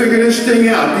had to figure this thing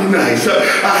out. Be nice.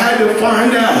 I had to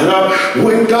find out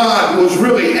when God was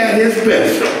really at his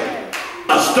best.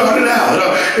 I started out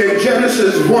in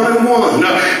Genesis 1:1,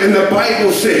 and the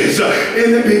Bible says,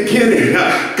 in the beginning,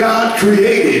 God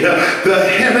created the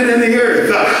heaven and the earth.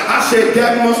 I said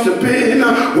that must have been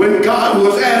when God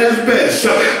was at his best.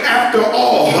 After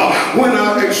all, when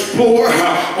I explore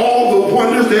all the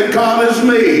wonders that God has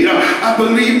made, I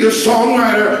believe the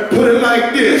songwriter put it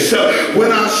like this: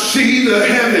 when I see the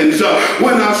heavens,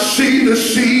 when I see the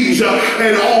seas,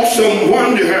 and awesome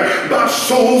wonder, my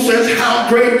soul says, how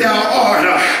great thou art.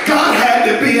 God had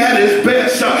to be at his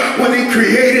best when he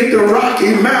created the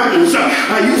Rocky Mountains.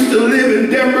 I used to live in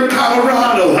Denver,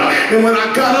 Colorado, and when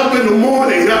I got up in the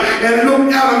morning and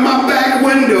looked out of my back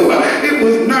window, it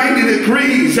was 90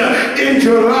 degrees in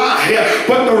July,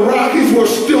 but the Rockies were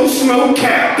still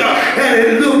snow-capped, and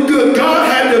it looked good. God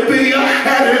had to be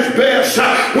at his best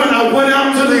when I went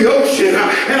out to the ocean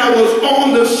and I was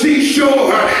on the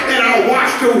seashore and I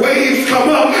watched the waves come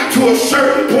up to a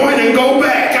certain point and go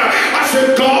back. I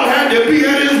said God had to be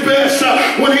at his best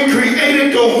when he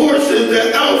created the horses,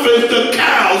 the elephants, the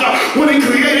cows, when he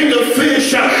created the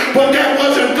fish, but that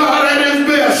wasn't God at his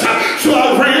best. So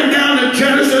I ran down to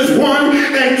Genesis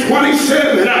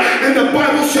 1:27, and the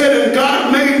Bible said, and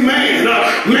God made man,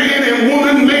 man and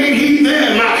woman made he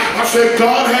them. I said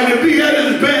God had to be at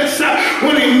his best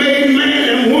when he made man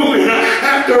and woman.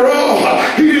 After all,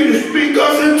 he didn't speak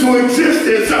us into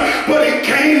existence, but he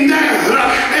came down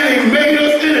and he made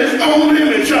us in his own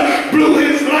image, blew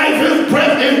his life, his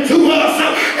breath into us,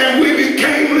 and we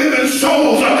became living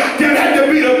souls. That had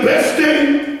to be the best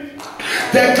thing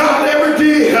that God ever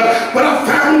did. But I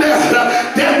found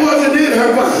out that wasn't in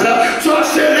her mind. So I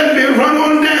said, let me run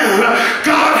on down.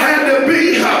 God had to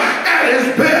be at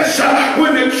his best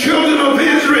when the children of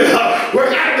Israel were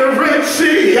at the Red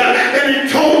Sea, and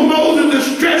he told Moses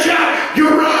to stretch out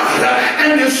your rod,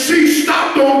 and the sea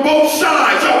stopped on both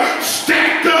sides,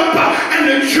 stacked up,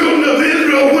 and the children of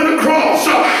Israel went across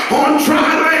on dry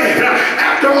land.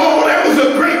 After all, that was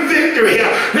a great victory.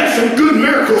 That's some good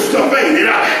miracle stuff, ain't it?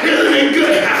 Isn't it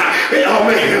good? Oh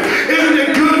man, isn't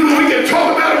it good when we can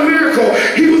talk about a miracle?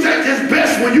 He was at his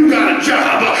best when you got a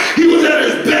job. He was at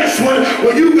his best when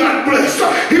you got blessed.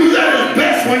 He was at his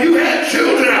best when you had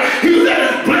children. He was at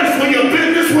his best when your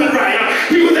business went right.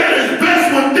 He was at his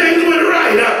best when things went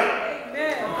right.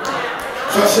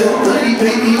 So I said,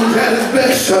 maybe he was at his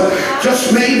best.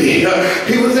 Just maybe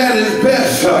he was at his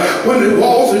best when the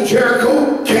walls of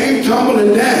Jericho came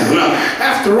tumbling down.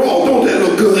 After all, don't that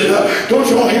look good? Don't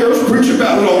y'all hear us preach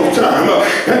about it all the time?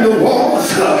 And the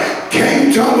walls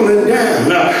came tumbling down.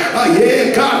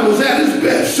 Yeah, God was at his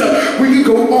best. We could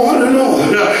go on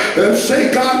and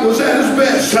say God was at his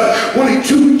best when he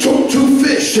took 2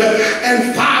 fish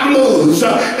and 5 loaves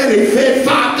and he fed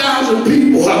 5,000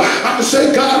 people. I could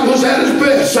say God was at his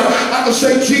best. I could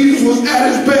say Jesus was at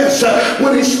his best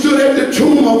when he stood at the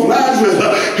tomb of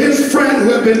Lazarus, his friend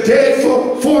who had been dead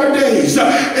for 4 days,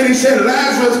 and he said,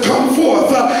 Lazarus, come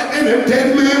forth, and the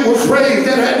dead man was raised.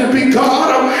 That had to be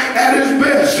God at his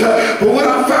best. But what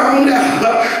I found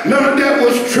out, none of that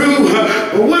was true.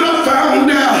 But when I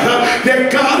found out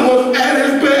that God was at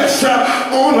his best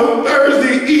on a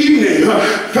Thursday evening,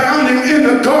 found him in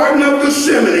the Garden of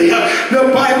Gethsemane,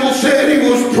 the Bible said he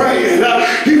was praying.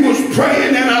 He was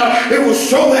praying, and it was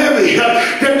so heavy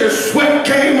that the sweat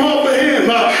came off of him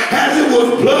as it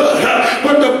was blood.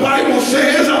 But the Bible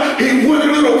says he went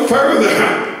a little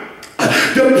further.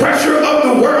 The pressure of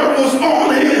the world was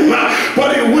on him,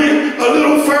 but it went a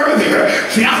little further.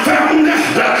 See, I found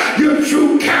out your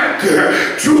true character,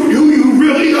 who you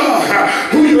really are,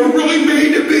 who you're really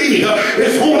made to be,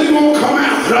 is only going to come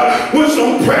out when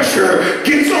some pressure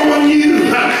gets on you.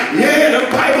 Yeah,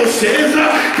 the Bible says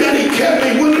that he kept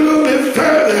me went a little bit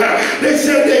further. They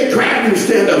said they grabbed him.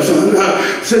 Stand up, son.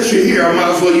 Since you're here, we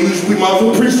might as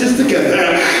well preach this together.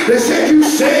 They said, you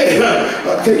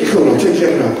said, take your coat off, take your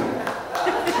jacket off.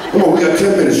 Come on, we got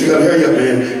 10 minutes. You got to hurry up,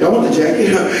 man. Y'all want the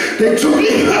jacket? They took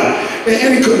him,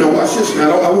 and he couldn't. Now watch this.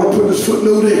 Now I want to put this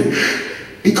footnote in.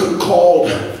 He could have called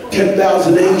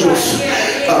 10,000 angels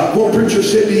One preacher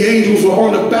said the angels were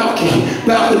on the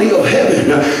balcony of heaven,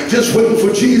 just waiting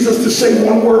for Jesus to say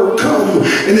one word, come,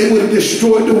 and they would have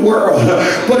destroyed the world.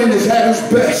 But he was at his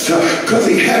best because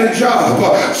he had a job.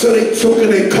 So they took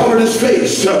and they covered his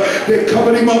face. They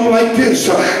covered him up like this,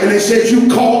 and they said, you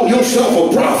call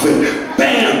yourself a prophet.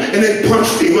 Bam! And they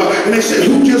punched him. And they said,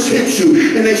 who just hit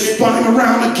you? And they spun him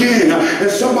around again.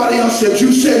 And somebody else said,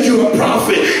 you said you're a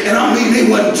prophet. And I mean, they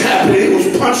wasn't tapping, they was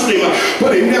punching him.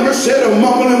 But they never said a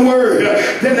mumbling word.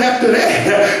 Then after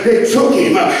that, they took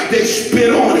him. They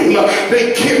spit on him.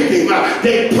 They kicked him.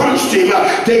 They punched him.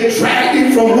 They dragged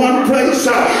him from one place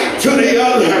to the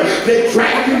other. They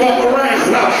dragged him all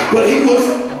around. But he was,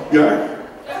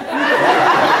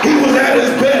 he was at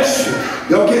his best.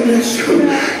 Y'all getting this?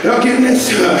 Y'all getting this?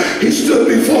 He stood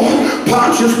before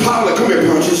Pontius Pilate. Come here,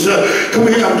 Pontius. Come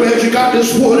here. I'm glad you got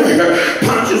this water.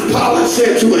 Pontius Pilate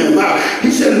said to him,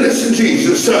 he said, listen,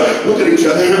 Jesus. Look at each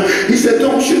other. He said,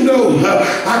 don't you know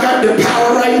I got the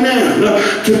power right now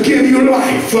to give you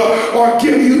life or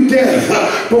give you death.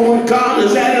 But when God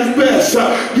is at his best,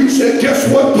 he said, guess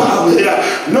what, Pilate?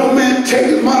 No man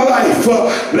taketh my life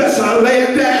lest I lay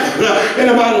it down. And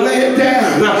if I lay it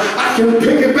down, I can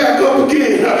pick it back up again.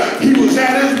 He was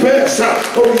at his best.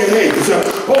 Hold your hands.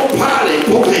 Oh, Pilate,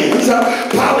 both hands.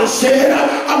 Pilate said,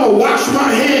 I'm going to wash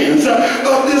my hands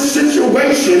of this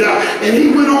situation. And he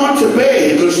went on to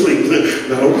bed. Go to sleep.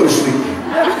 No, don't go to sleep.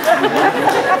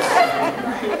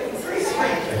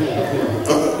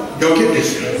 Y'all get this?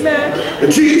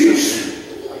 Jesus.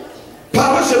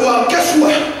 Pilate said, well, guess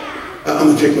what? I'm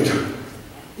going to take my time.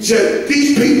 He said,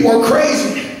 these people are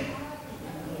crazy.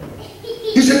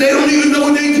 He said they don't even know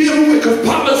what they're dealing with because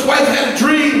Pilate's wife had a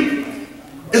dream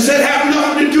and said have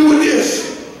nothing to do with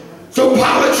this. So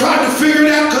Pilate tried to figure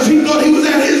it out because he thought he was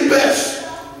at his best.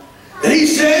 And he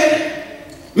said,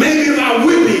 maybe if I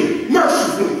whip him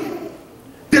mercifully,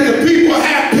 then the people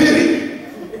have pity.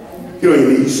 You don't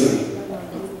even need son.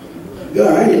 Yeah,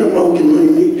 I ain't no wrong with getting money.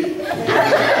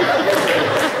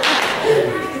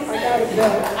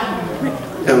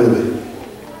 Down a little bit.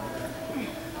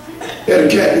 They had a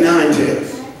cat and nine tails.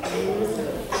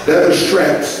 They had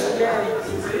straps.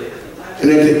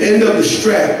 And at the end of the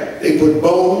strap, they put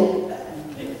bone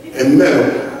and metal.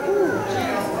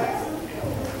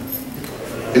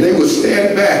 And they would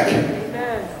stand back.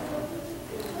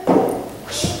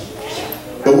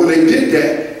 But when they did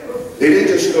that, they didn't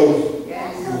just go.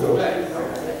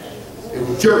 They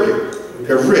would jerk it with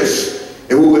their wrists.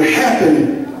 And what would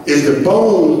happen is the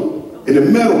bone and the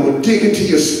metal would dig into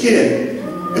your skin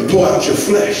and pull out your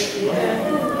flesh.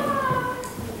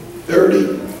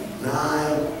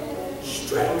 39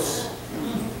 straps.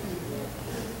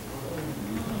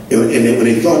 And then when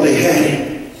they thought they had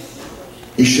him,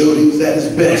 he showed he was at his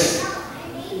best.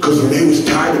 Because when they was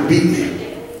tired of beating him,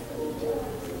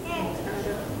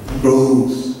 he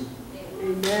rose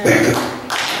back up.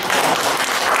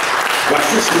 Watch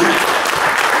this now.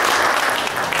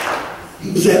 He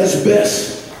was at his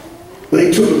best when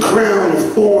they took a crown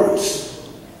of thorns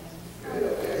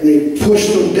and they pushed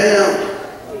him down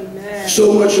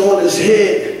so much on his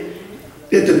head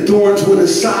that the thorns went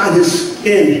inside his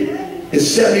skin and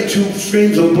 72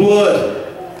 streams of blood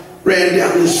ran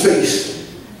down his face.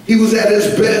 He was at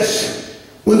his best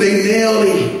when they nailed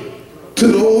him to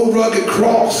the old rugged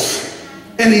cross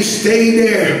and he stayed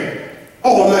there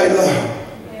all night long.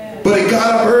 But he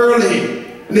got up early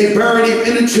and they buried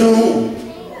him in the tomb,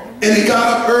 and he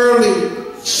got up early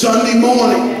Sunday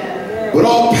morning with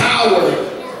all power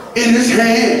in his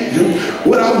hand.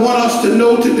 What I want us to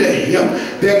know today,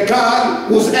 that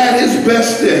God was at his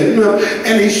best then,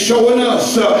 and he's showing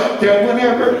us that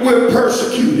whenever we're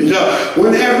persecuted,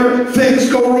 whenever things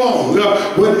go wrong,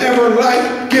 whenever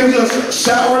life gives us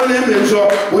sour lemons, or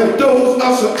when throws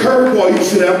us a curveball, you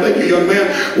see that? Thank you, young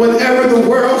man. Whenever the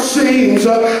world seems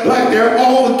like they're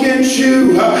all against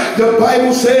you, the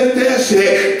Bible says this: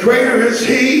 greater is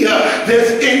he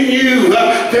that's in you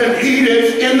than he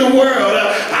that's in the world.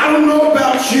 I don't know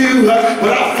about you,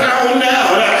 but I found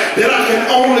out that I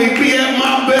can only be at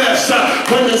my best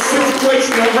when the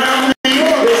situation around me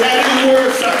is at its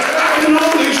worst. I can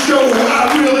only show who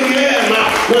I really am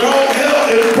when all hell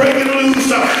is breaking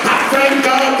loose. I thank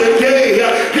God today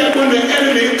that when the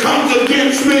enemy comes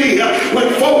against me, when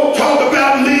folk talk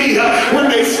about me, when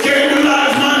they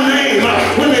scandalize my name,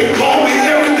 when they call me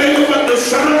everything but the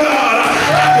Son of God,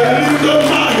 I can lift up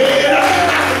my head,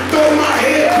 I can throw my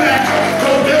head back,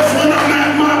 because that's when I'm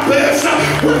at my best.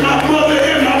 When my mother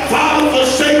and my father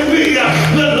forsake me,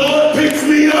 the Lord picks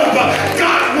me up.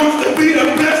 God wants to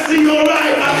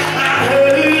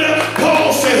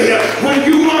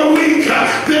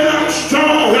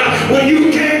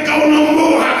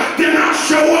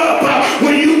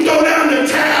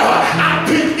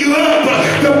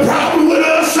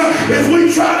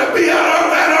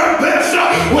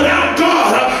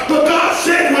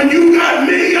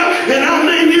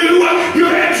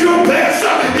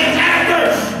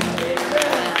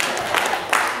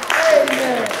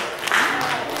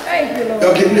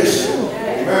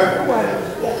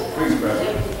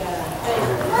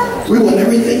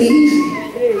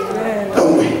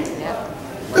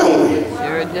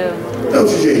Don't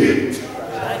you, Jada?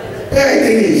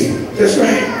 Everything easy. That's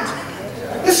right.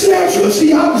 That's natural. See,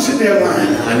 y'all be sitting there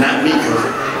lying. Not me, because,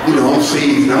 you know, I'm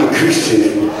saved and I'm a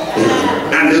Christian.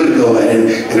 And I know the Lord,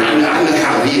 and I know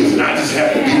how it is, and I just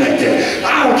have to be like that. I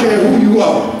don't care who you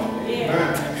are.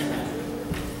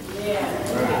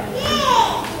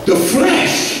 The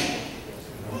flesh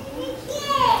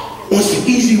wants the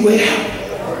easy way out.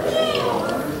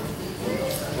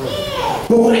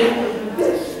 But what happened?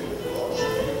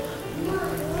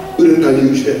 Who did not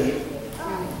use that?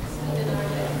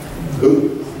 Who?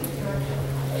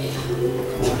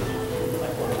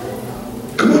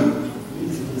 Come on.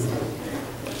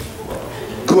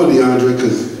 Come on, DeAndre,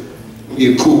 because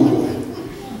you're cool boy.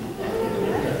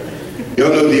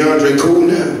 Y'all know DeAndre cool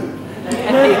now? He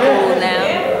cool now.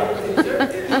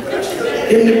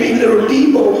 Him the big little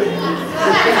Debo man.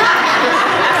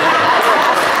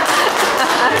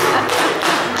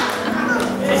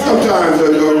 Sometimes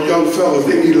young fellas,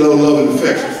 they need a little love and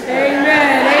affection.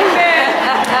 Amen. Amen.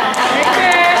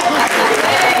 Amen.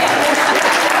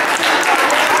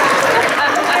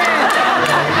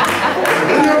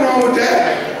 There's nothing wrong with that.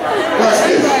 Watch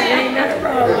this. Ain't nothing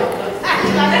wrong.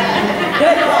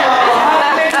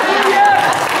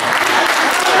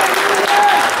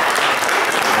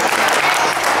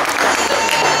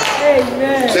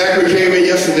 Amen. Zachary came in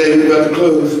yesterday, we were about to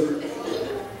close.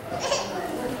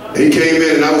 He came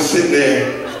in and I was sitting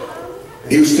there.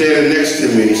 He was standing next to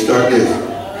me and he started this.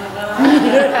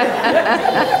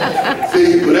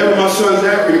 See, whenever my son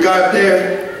Zachary got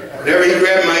there, whenever he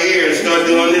grabbed my ear and started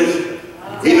doing this,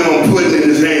 he know I'm putting it in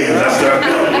his hands. I started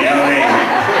doing it in his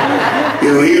hands. You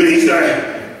know, he started.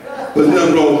 But there's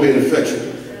nothing wrong with being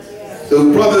affectionate. So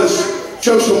brothers,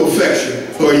 show some affection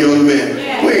for a young man.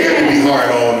 We ain't got to be hard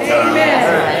all the time.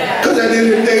 Because at the end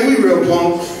of the day, we real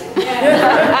punks.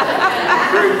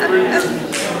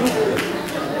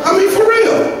 I mean, for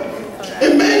real.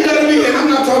 And man gotta be, and I'm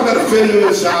not talking about offending you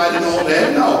inside and all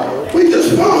that, no. We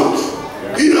just punks.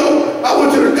 You know, I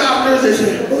went to the doctors, they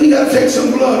said, well, you gotta take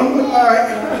some blood. I'm like, all right.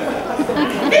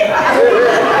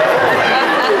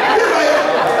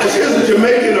 She was a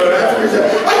Jamaican or African. Said,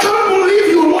 I can't believe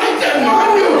you like that, man.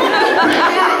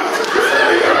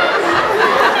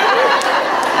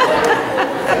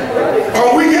 Or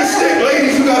we get sick,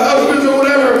 ladies who got husbands or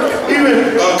whatever,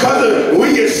 even cousin, when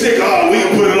we get sick, oh, we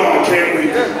can put it on, can't we?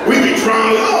 We be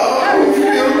trying, oh, we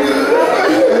feel good.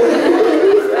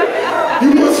 You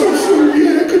want some soup?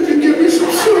 Yeah, could you give me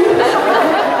some soup?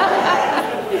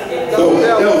 So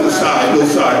that was a little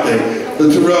side thing. The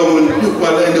Terrell, when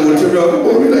Terrell,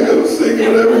 boy, we like I was singing,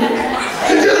 whatever.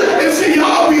 And see,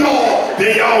 y'all be all,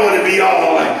 then y'all want to be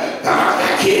all like,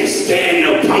 I can't stand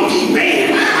no punky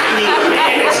man. I need a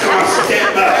man that's going to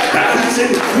step up. He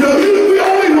said, no, we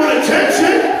only want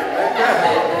attention.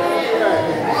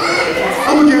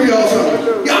 I'm going to give y'all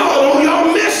something. Y'all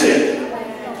miss it.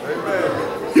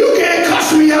 You can't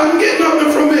cuss me out and get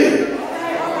nothing from me.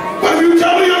 But if you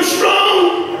tell me I'm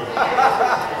strong,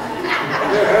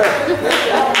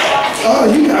 oh,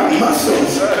 you got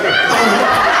muscles.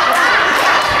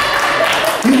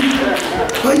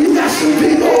 You got some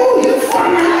big, oh, you're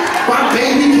funny. My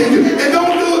baby can do, and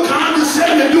don't do it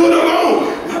condescending, do it alone.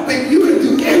 My baby, you can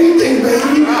do anything,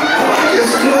 baby. Oh, I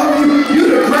just love you. You're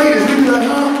the greatest. You be like,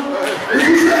 huh? What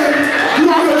you say? You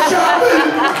want to go shopping?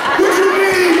 What you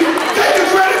need? Take the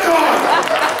credit card.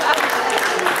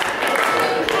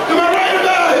 Am I right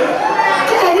about it?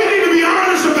 Come on, we need to be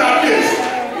honest about this.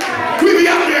 We be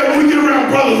out there when we get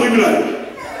around brothers, we be like,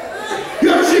 you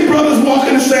ever see brothers walk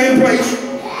in the same place?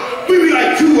 We be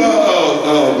like two,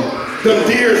 them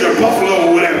deers or buffalo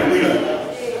or whatever. We like,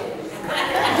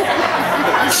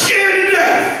 scared to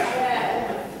death.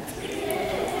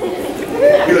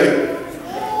 You like,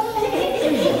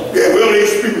 yeah, we don't even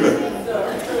speak like.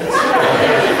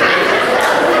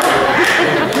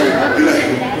 You like,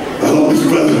 oh, this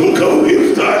brother don't go,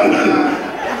 he'll start nothing.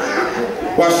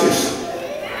 Watch this.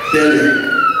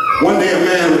 One day a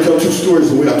man would tell two stories,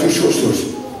 and we got two short stories.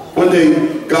 One day,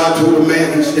 God told a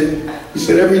man, he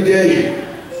said, every day,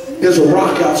 there's a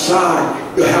rock outside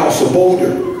your house, a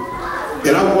boulder.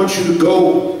 And I want you to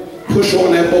go push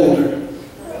on that boulder.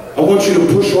 I want you to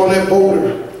push on that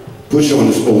boulder. Push on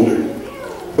this boulder.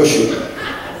 Push it.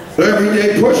 So every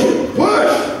day, push it.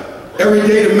 Push. Every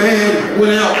day the man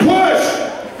went out. Push.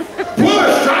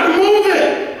 Push. Try to move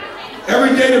it.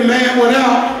 Every day the man went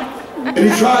out and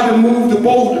he tried to move the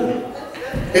boulder.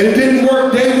 And it didn't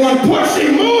work day one. Push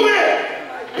it. Move it.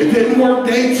 It didn't work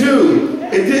day two.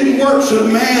 It didn't work, so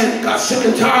the man got sick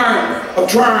and tired of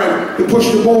trying to push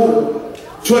the boulder.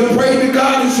 So he prayed to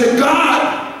God and said,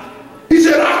 God, he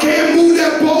said, I can't move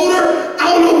that boulder.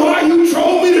 I don't know why you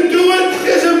told me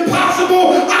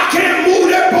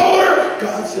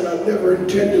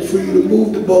for you to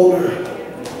move the boulder.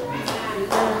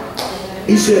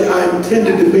 He said, I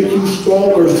intended to make you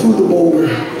stronger through the boulder.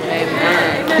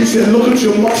 He said, look at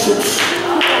your muscles.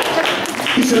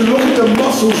 He said, look at the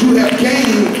muscles you have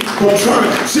gained from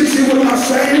trying. See what I'm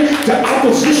saying? The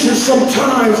opposition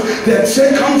sometimes that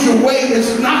comes your way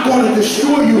is not going to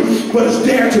destroy you, but it's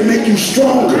there to make you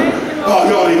stronger. Oh,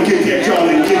 y'all didn't get that. Y'all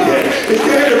didn't get that. It's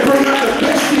there to bring out the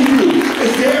best in you.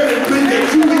 It's there to bring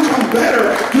that you become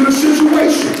better through the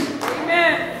situation.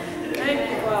 Amen. Thank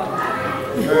you, Father.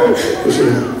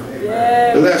 Listen,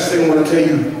 the last thing I want to tell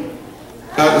you,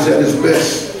 God is at his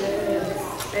best.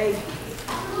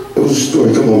 It was a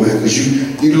story. Come on, man, because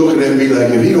you looking at me like,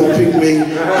 if he don't pick me, I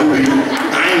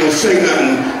ain't gonna say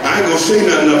nothing. I ain't gonna say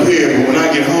nothing up here, but when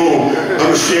I get home, I'm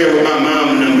gonna share with my mom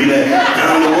and them, be like, I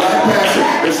don't know why Pastor.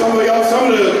 And some of y'all, some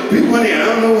of the people in here, I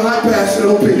don't know why Pastor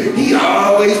don't pick. He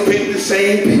always pick the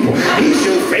same people. He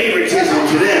show favoritism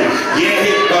to them.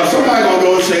 Yeah, somebody gonna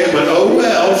go and say it, but oh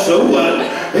well, so what?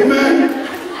 Amen.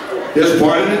 That's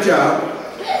part of the job.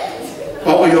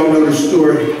 All of y'all know the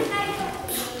story.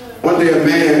 One day a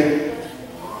man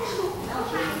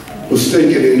was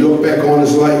thinking, and he looked back on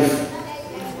his life.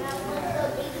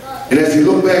 And as he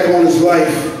looked back on his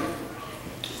life,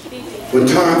 when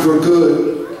times were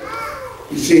good,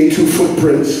 he seen two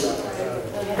footprints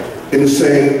in the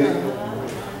sand.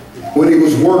 When he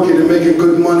was working and making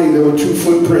good money, there were two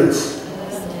footprints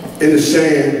in the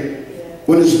sand.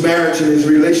 When his marriage and his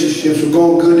relationships were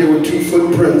going good, there were two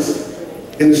footprints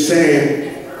in the sand.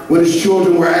 When his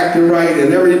children were acting right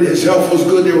and his health was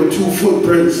good, there were two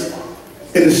footprints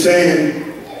in the sand.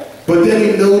 But then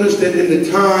he noticed that in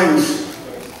the times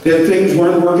that things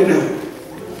weren't working out,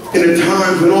 in the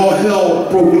times when all hell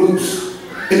broke loose,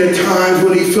 in the times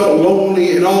when he felt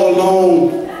lonely and all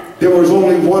alone, there was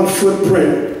only one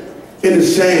footprint in the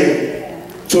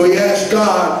sand. So he asked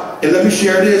God, and let me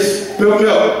share this. Milk.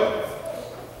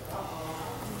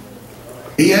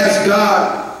 He asked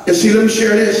God, and see, let me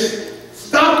share this.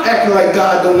 Stop acting like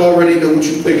God don't already know what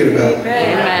you're thinking about.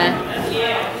 Amen.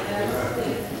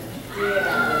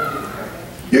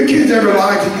 Your kids ever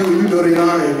lied to you and you know they're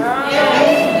lying?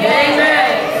 Amen.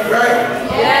 Right?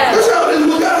 Yes. That's how it is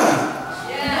with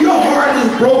God. Your heart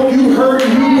is broke, you hurt,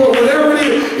 you broke, whatever it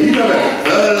is. You know that,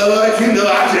 Lord, you know,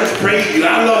 I just praise you.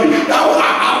 I love you.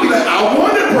 I'll be like, I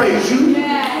want to praise you.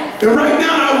 And right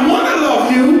now, I want to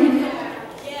love you.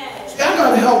 See, I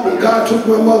got to help when God took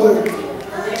my mother.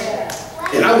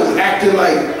 And I was acting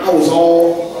like I was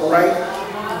all right.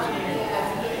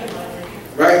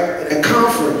 Right? At a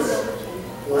conference.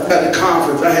 When I had the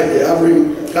conference,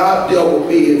 God dealt with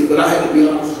me, but I had to be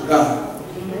honest with God.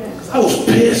 I was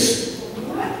pissed.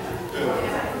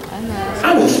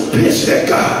 I was pissed at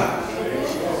God.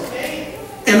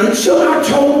 And until I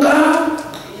told God,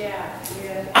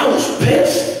 I was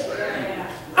pissed.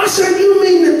 I said, you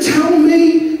mean to tell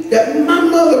me that my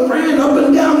mother ran up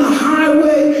and down the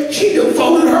highway, she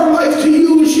devoted her life to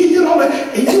you, and she did all that,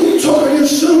 and you took her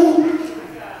this soon?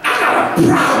 I got a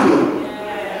problem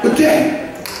with that.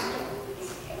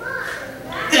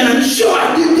 And until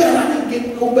I did that, I didn't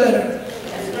get no better.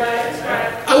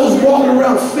 I was walking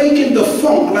around faking the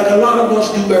funk like a lot of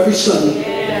us do every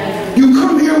Sunday. You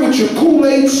come here with your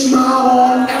Kool-Aid smile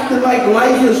on, acting like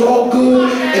life is all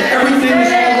good and everything is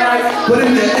all right, but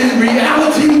in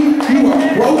reality, you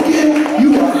are broken,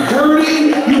 you are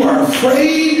hurting, you are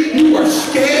afraid, you are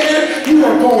scared, you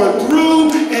are going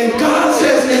through, and God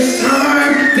says it's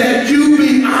time that you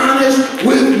be honest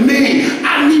with me.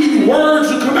 I need words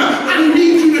to come out. I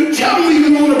need you to tell me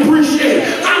you don't appreciate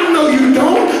it. I know you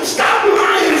don't. Stop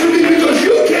lying to me because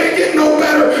you can't get no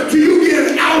better till you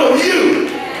get it out of you.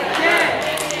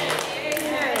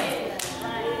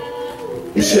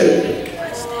 He said,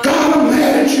 God, I'm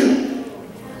mad at you.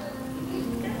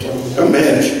 I'm mad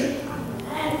at you.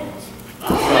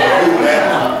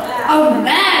 I'm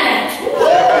mad.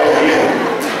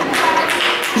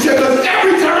 He said, because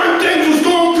every time things was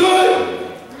going good,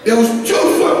 there was two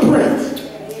footprints.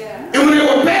 And when they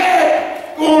were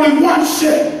bad, only one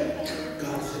set.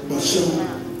 God said, my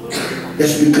son,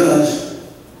 that's because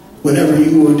whenever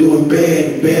you were doing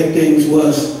bad things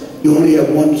was, you only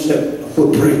had one set of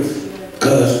footprints.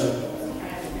 Because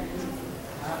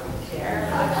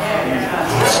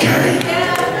it's scary.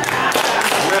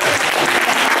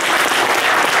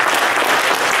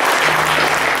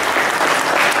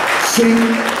 See,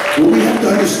 what we have to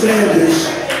understand is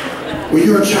when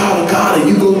you're a child of God and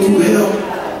you go through hell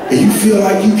and you feel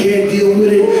like you can't deal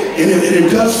with it, and it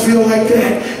does feel like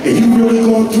that, and you really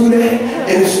going through that,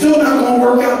 and it's still not going to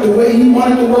work out the way you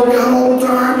want it to work out all the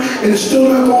time, and it's still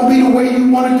not going to be the way you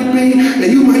want it to be,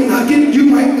 and you might not get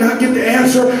the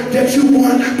answer that you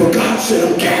want, but God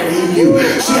said, I'm carrying you.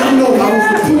 See, I know if I was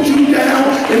to put you down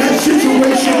in that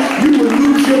situation, you would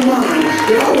lose your mind.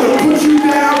 If I would have put you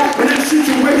down in that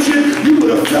situation, you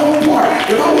would have fell apart.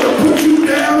 If I would have put you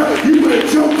down, you would have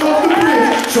jumped off the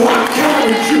bridge. So I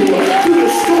carried you. Through the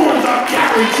storms, I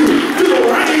carried you. Through the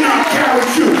rain, I carried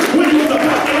you. When you was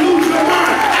about to lose your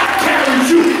mind, I carried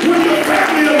you. When your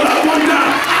family and loved one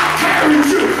died, I carried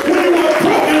you. When you were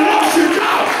broken and lost your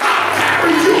job, I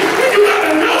carried you. And you got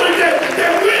to know that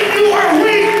when you are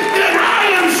weak, then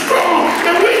I am strong.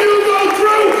 And when you go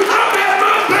through, I'm at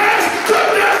my best, because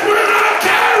that's when I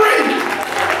carry.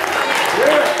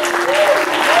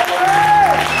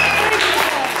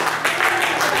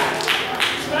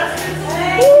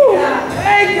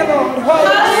 Thank you, Lord.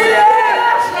 Hallelujah.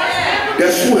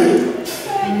 That's when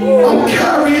I'm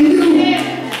carrying you.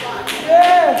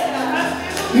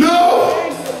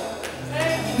 No,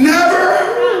 never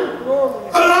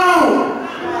alone.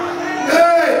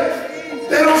 Hey,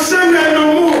 they don't sing that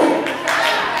no more.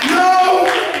 No,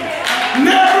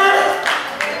 never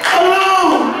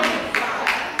alone.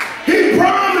 He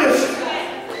promised.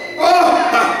 Oh,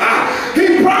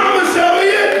 he promised,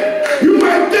 Elliot. You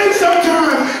might think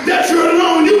sometimes that you're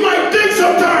alone. You might think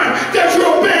sometimes that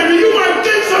you're abandoned. You might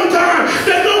think sometimes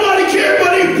that nobody cares,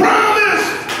 but he promised.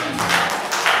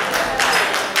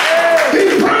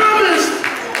 He promised.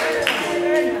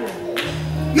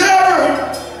 Never.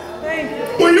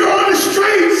 When you're on the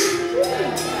streets,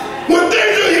 when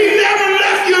things are, he never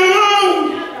left you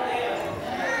alone.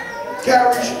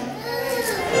 Carries you.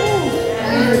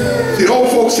 See, the old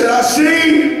folks said, I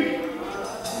seen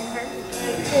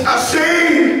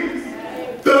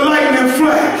the lightning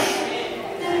flash.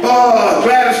 Oh,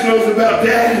 Gladys knows about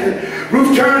that.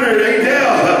 Ruth Turner,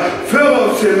 Adele,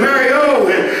 Phillips, and Mary O,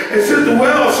 and Sister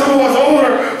Wells. Some of us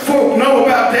older folk know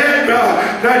about that.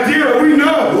 Now, dear, we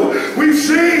know. We've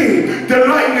seen the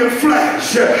lightning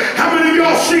flash. How many of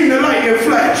y'all seen the lightning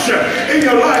flash in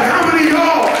your life? How many of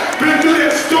y'all been through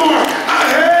that storm? I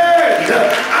heard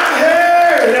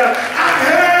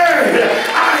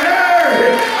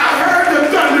the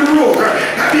thunder roar.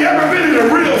 Have you ever been in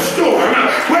a real storm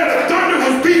where the thunder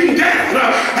was beating down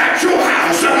at your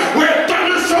house, where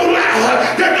thunder so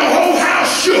loud that the whole house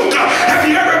shook? Have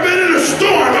you ever been in a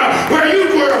storm where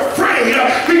you were afraid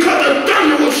because the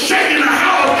thunder was shaking the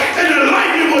house and the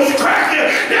lightning was cracking?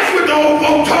 That's what the old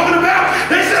folk talking about.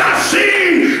 They said, I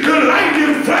seen the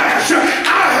lightning flash.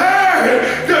 I heard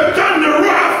the thunder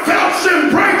roar. I felt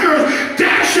some breakers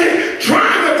dashing,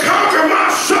 trying to conquer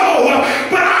my soul.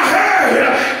 But I heard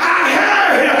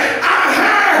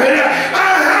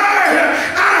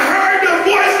the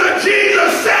voice of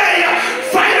Jesus say,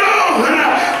 fight on,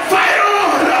 fight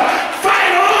on,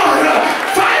 fight on,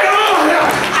 fight on.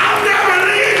 I'll never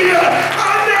leave you.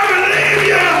 I'll never leave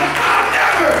you.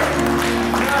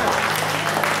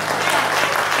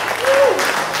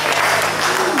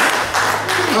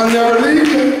 I'll never leave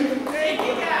you. Thank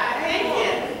you, God. Thank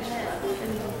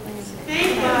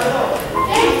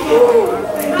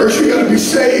you. First, you got to be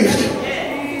saved.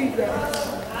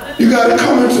 You got to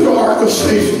come into the ark of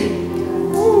safety.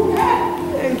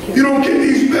 You don't get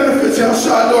these benefits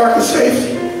outside the ark of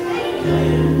safety.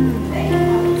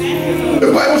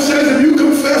 The Bible says if you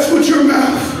confess with your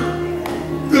mouth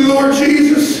the Lord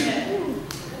Jesus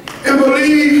and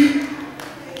believe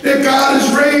that God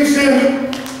has raised him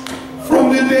from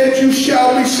the dead, you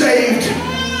shall be saved.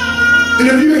 And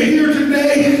if you're here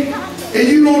today and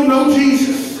you don't know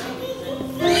Jesus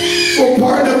for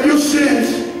pardon of your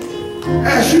sins, I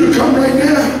ask you to come right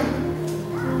now.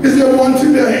 Is there one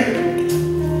today?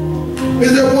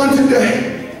 Is there one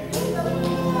today?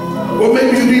 Well,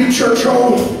 maybe you need a church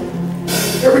home.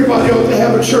 Everybody ought to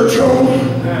have a church home.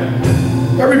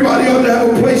 Everybody ought to have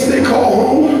a place they call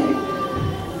home.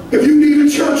 If you need a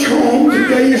church home,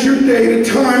 today is your day. The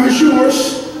time is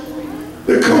yours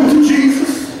to come to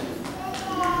Jesus.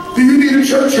 Do you need a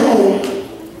church home?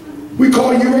 We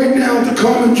call you right now to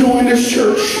come and join this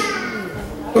church.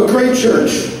 A great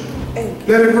church.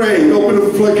 Let it rain. Open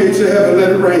the floodgates of heaven.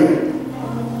 Let it rain.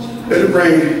 Let it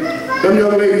rain. Them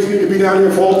young ladies need to be down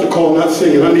here for altar call, not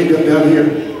singing. I need them down here.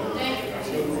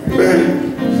 Man.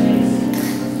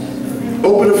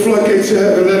 Open the floodgates of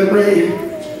heaven. Let it rain.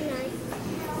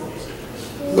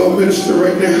 We're going to minister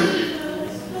right now.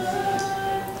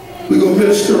 We're going to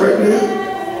minister right now.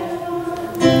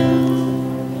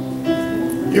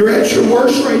 You're at your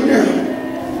worst right now.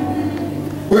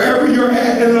 Wherever you're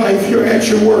at in life, you're at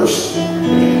your worst.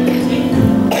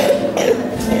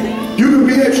 You can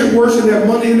be at your worst and have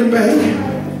money in the bank.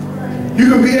 You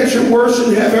can be at your worst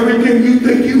and have everything you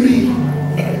think you need.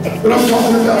 But I'm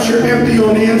talking about you're empty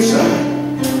on the inside.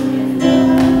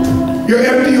 You're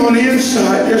empty on the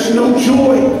inside. There's no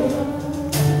joy.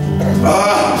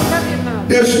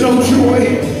 There's no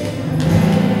joy.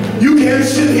 You can't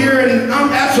sit here and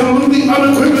absolutely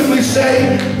unequivocally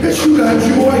say that you got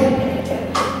joy.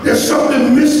 There's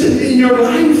something missing in your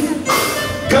life.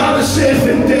 God has said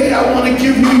today, I want to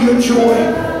give you your joy.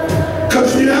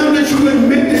 Because now that you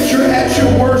admit that you're at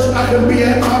your worst, I can be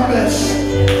at my best.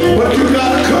 But you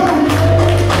gotta come.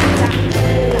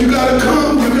 You gotta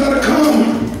come. You gotta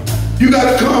come. You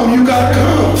gotta come. You gotta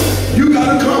come. You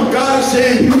gotta come. God is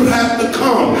saying you have to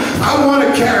come. I want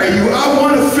to carry you. I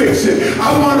want to fix it.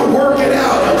 I want to work it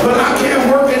out. But I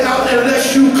can't work it out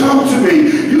unless you come to me.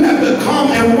 You have to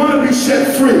come and want to be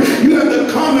set free. You have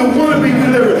to come and want to be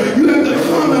delivered. You have to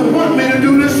come and want me to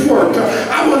do this work.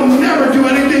 I will never do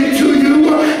anything to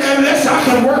you unless I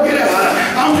can work it out.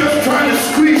 I'm just trying to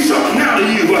squeeze something out of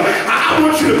you. I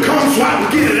want you to come so I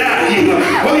can get it out of you.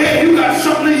 Oh yeah, you got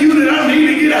something in you that I need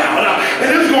to get out.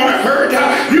 And it's going to hurt.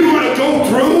 You're going to go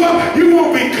through. You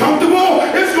won't be comfortable.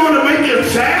 It's going to make you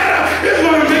sad. It's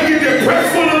going to make you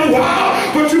depressed for a little while.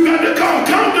 But you got to come.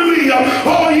 Come to me.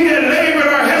 Oh, ye that labor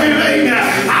are heavy laden.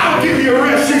 I'll give you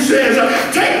rest. He says,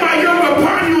 take my yoke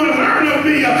upon you and learn of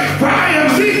me. For I am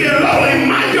meek and lowly.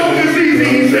 My yoke is easy.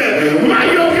 He said, my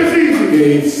yoke is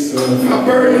easy. My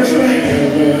burden is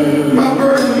light. My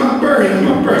burden, my burden,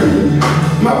 my burden.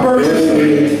 My burden is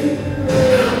light.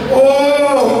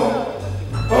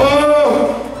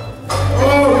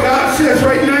 God says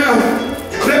right now,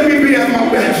 let me be at my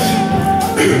best.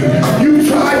 You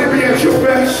tried to be at your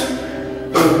best.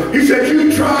 He said,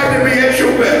 you tried to be at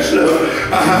your best.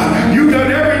 You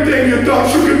done everything you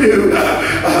thought you could do.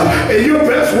 And your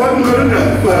best wasn't good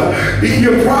enough.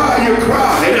 You cried,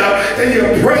 and you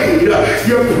prayed.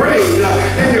 You prayed,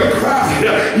 and you cried.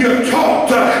 You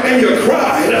talked, and you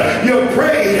cried. You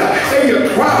prayed, and you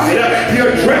cried. You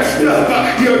dressed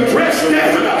up. You dressed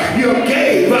down. You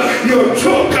gave. You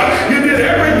took. You did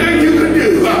everything you could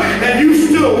do. And you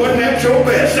still wasn't at your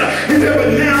best. He said, but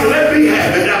now let me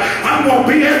have it. I'm going to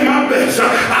be at my best.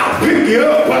 I'll pick you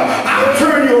up. I'll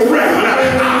turn you around.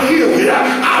 I'll heal you.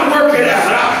 I'll work it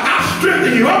out. I'll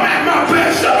strengthen you. I'm at my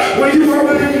best when you are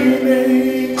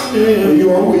weak. When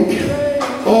you are weak.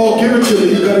 Oh, give it to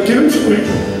me. You got to give it to me.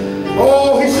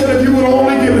 Oh, he said, if you would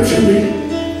only give it to me.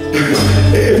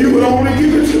 If you would only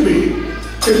give it to me.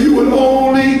 If you would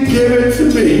only give it to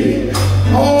me.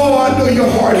 Oh, I know your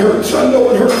heart hurts. I know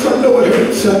it hurts. I know it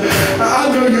hurts. I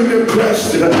know you're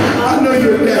depressed. I know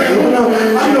you're down.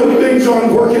 I know things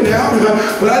aren't working out.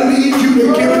 But I need you to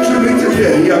give it to me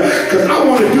today. Because I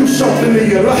want to do something in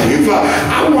your life.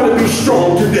 I want to be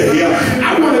strong today.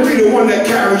 I want to be the one that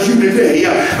carries you today.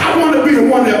 I want to be the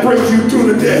one that brings you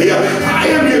through the day. I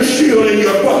am your shield and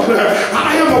your buckler.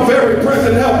 I am a very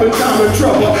present help in time of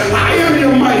trouble. I am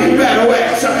your mighty battle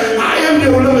axe. I am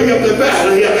your lily of the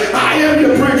valley. I am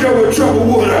your bridge over troubled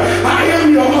water. I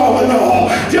am your all in all.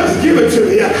 Just give it to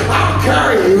me. I'll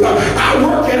carry you. I'll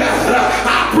work it out.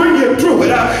 I'll bring you through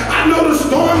it. I know the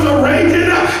storms are raging.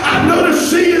 I know the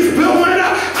sea is blowing.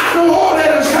 I know all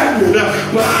that is happening.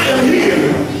 But I am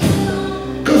here.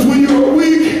 Because when you are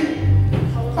weak,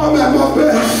 I'm at my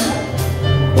best.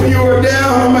 When you are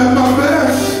down, I'm at my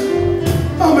best.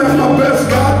 I'm at my best,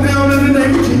 God, now in the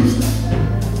name of Jesus.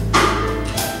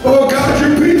 Oh, God,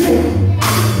 your people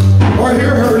are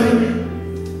here hurting.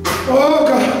 Oh,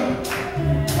 God.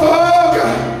 Oh,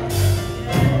 God.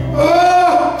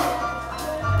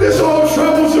 Oh, this whole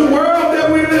troublesome world that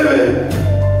we live in.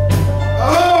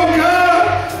 Oh, God.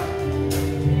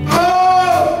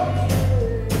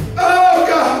 Oh,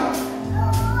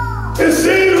 God. It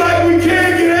seems like we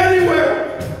can't get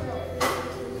anywhere.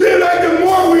 Seems like the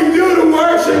more we do, the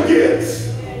worse it gets.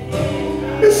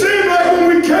 It seems like when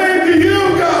we came to you,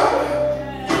 God,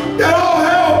 that all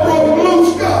hell broke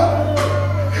loose, God.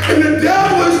 And the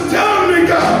devil is telling me,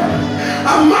 God,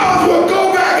 I might as well go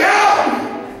back out.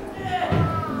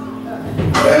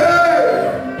 Hey.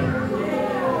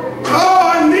 Oh,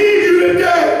 I need you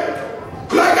today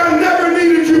like I never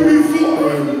needed you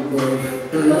before.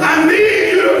 I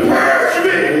need you to purge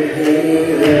me.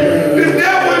 The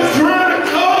devil is trying to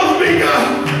cause me, God,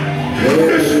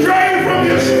 to stray from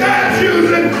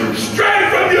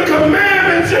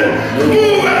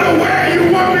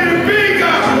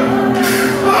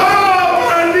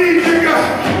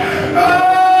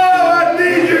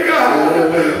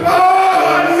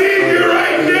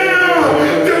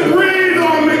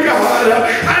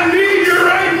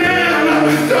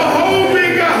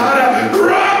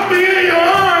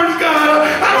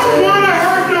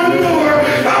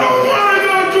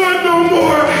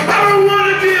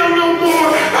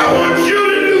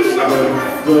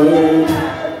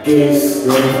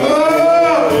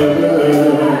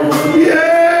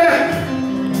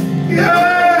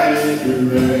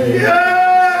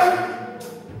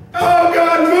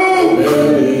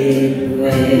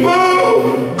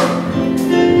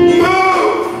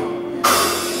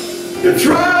The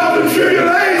trials and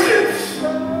tribulations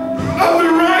of the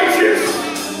righteous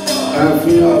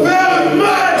avail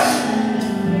much,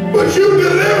 but you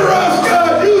deliver us,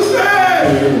 God. You said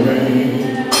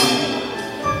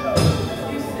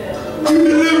you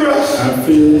deliver us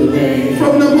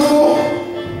from them all.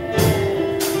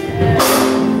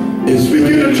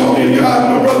 Begin to talk to God,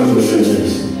 my brothers and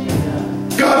sisters.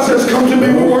 God says, come to me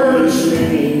with words.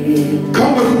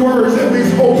 Come with words. That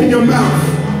means open your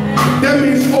mouth. That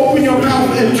means open your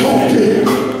mouth and talk to him.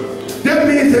 That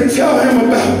means to tell him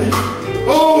about it.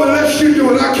 Oh, unless you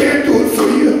do it, I can't do it for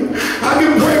you. I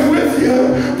can pray with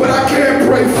you, but I can't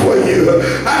pray for you.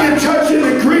 I can touch and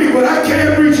agree, but I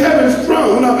can't reach heaven's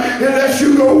throne unless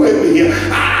you go with me.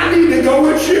 I need to go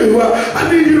with you. I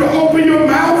need you to open your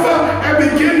mouth and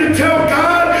begin to tell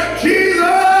God, Jesus,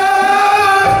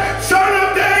 Son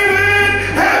of David,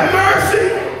 have mercy.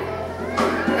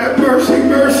 Have mercy,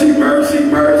 mercy, mercy,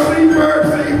 mercy,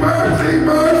 mercy, mercy,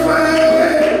 mercy.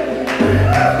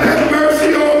 Have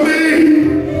mercy on me.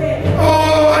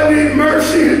 Oh, I need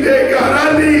mercy today, God.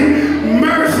 I need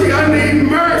mercy. I need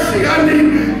mercy. I need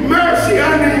mercy. I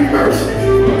need mercy.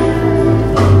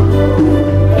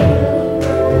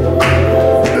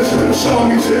 Listen to the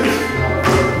song he says.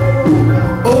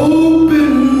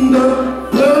 Open the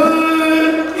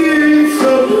floodgates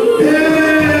of heaven.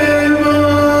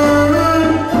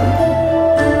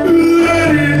 Let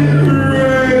it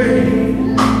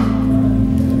rain.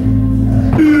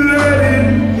 Let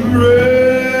it rain.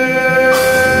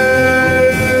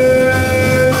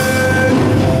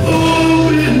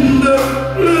 Open the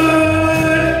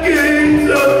floodgates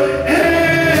of heaven.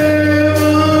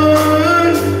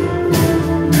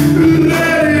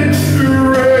 Let it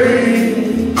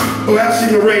rain. Oh, I've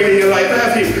seen the rain in your life.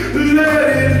 I've seen. Let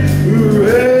it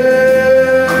rain.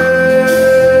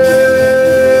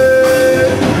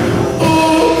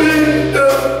 Open the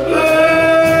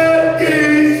floodgates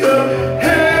of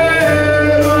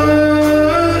heaven.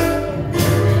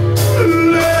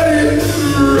 Let it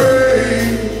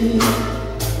rain.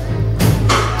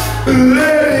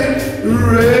 Let it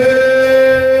rain.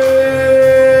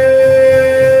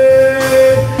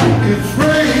 It's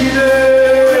raining.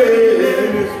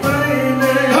 It's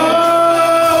raining.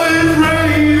 Oh, it's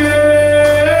raining.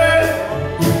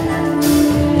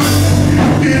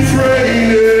 It's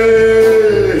raining.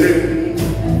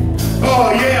 Oh,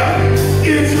 yeah.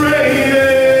 It's raining.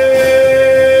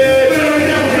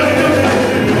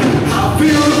 I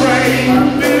feel the rain. I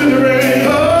feel the rain.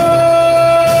 Oh,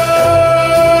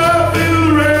 I feel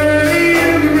the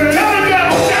rain. Tell it, go.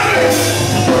 Tell it.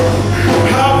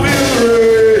 I feel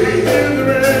the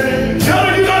rain. Tell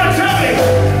her you gotta tell me.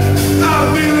 I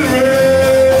feel the rain.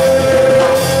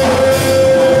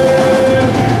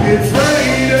 It's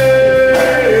raining.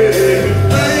 It's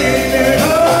raining.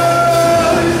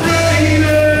 Oh, it's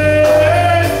raining.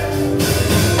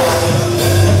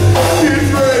 It's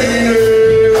raining.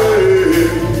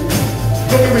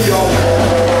 Look at me, y'all.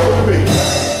 Look at me.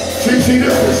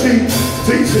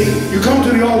 See, you come to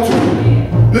the altar.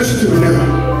 Listen to me now.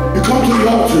 You come to the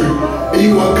altar and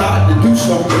you want God to do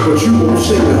something, but you won't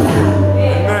say nothing.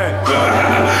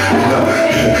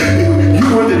 You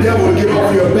want the devil to get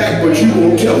off your back, but you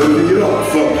won't tell him to get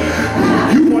off.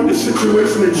 You want the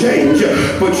situation to change,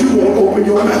 but you won't open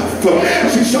your mouth.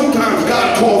 See, sometimes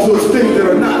God calls those things that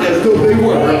are not as though they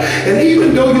were. And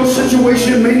even though your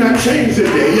situation may not change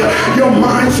today, your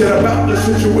mindset about the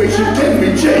situation can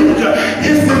be changed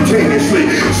instantaneously.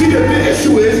 See, the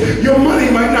issue is your money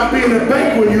might not be in the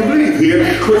bank when you leave here,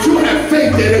 but you have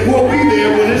faith that it will be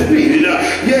there when it's needed.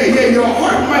 Your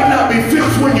heart might not be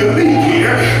fixed when you leave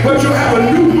here, but you'll have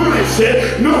a new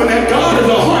mindset knowing that God is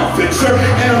a heart fixer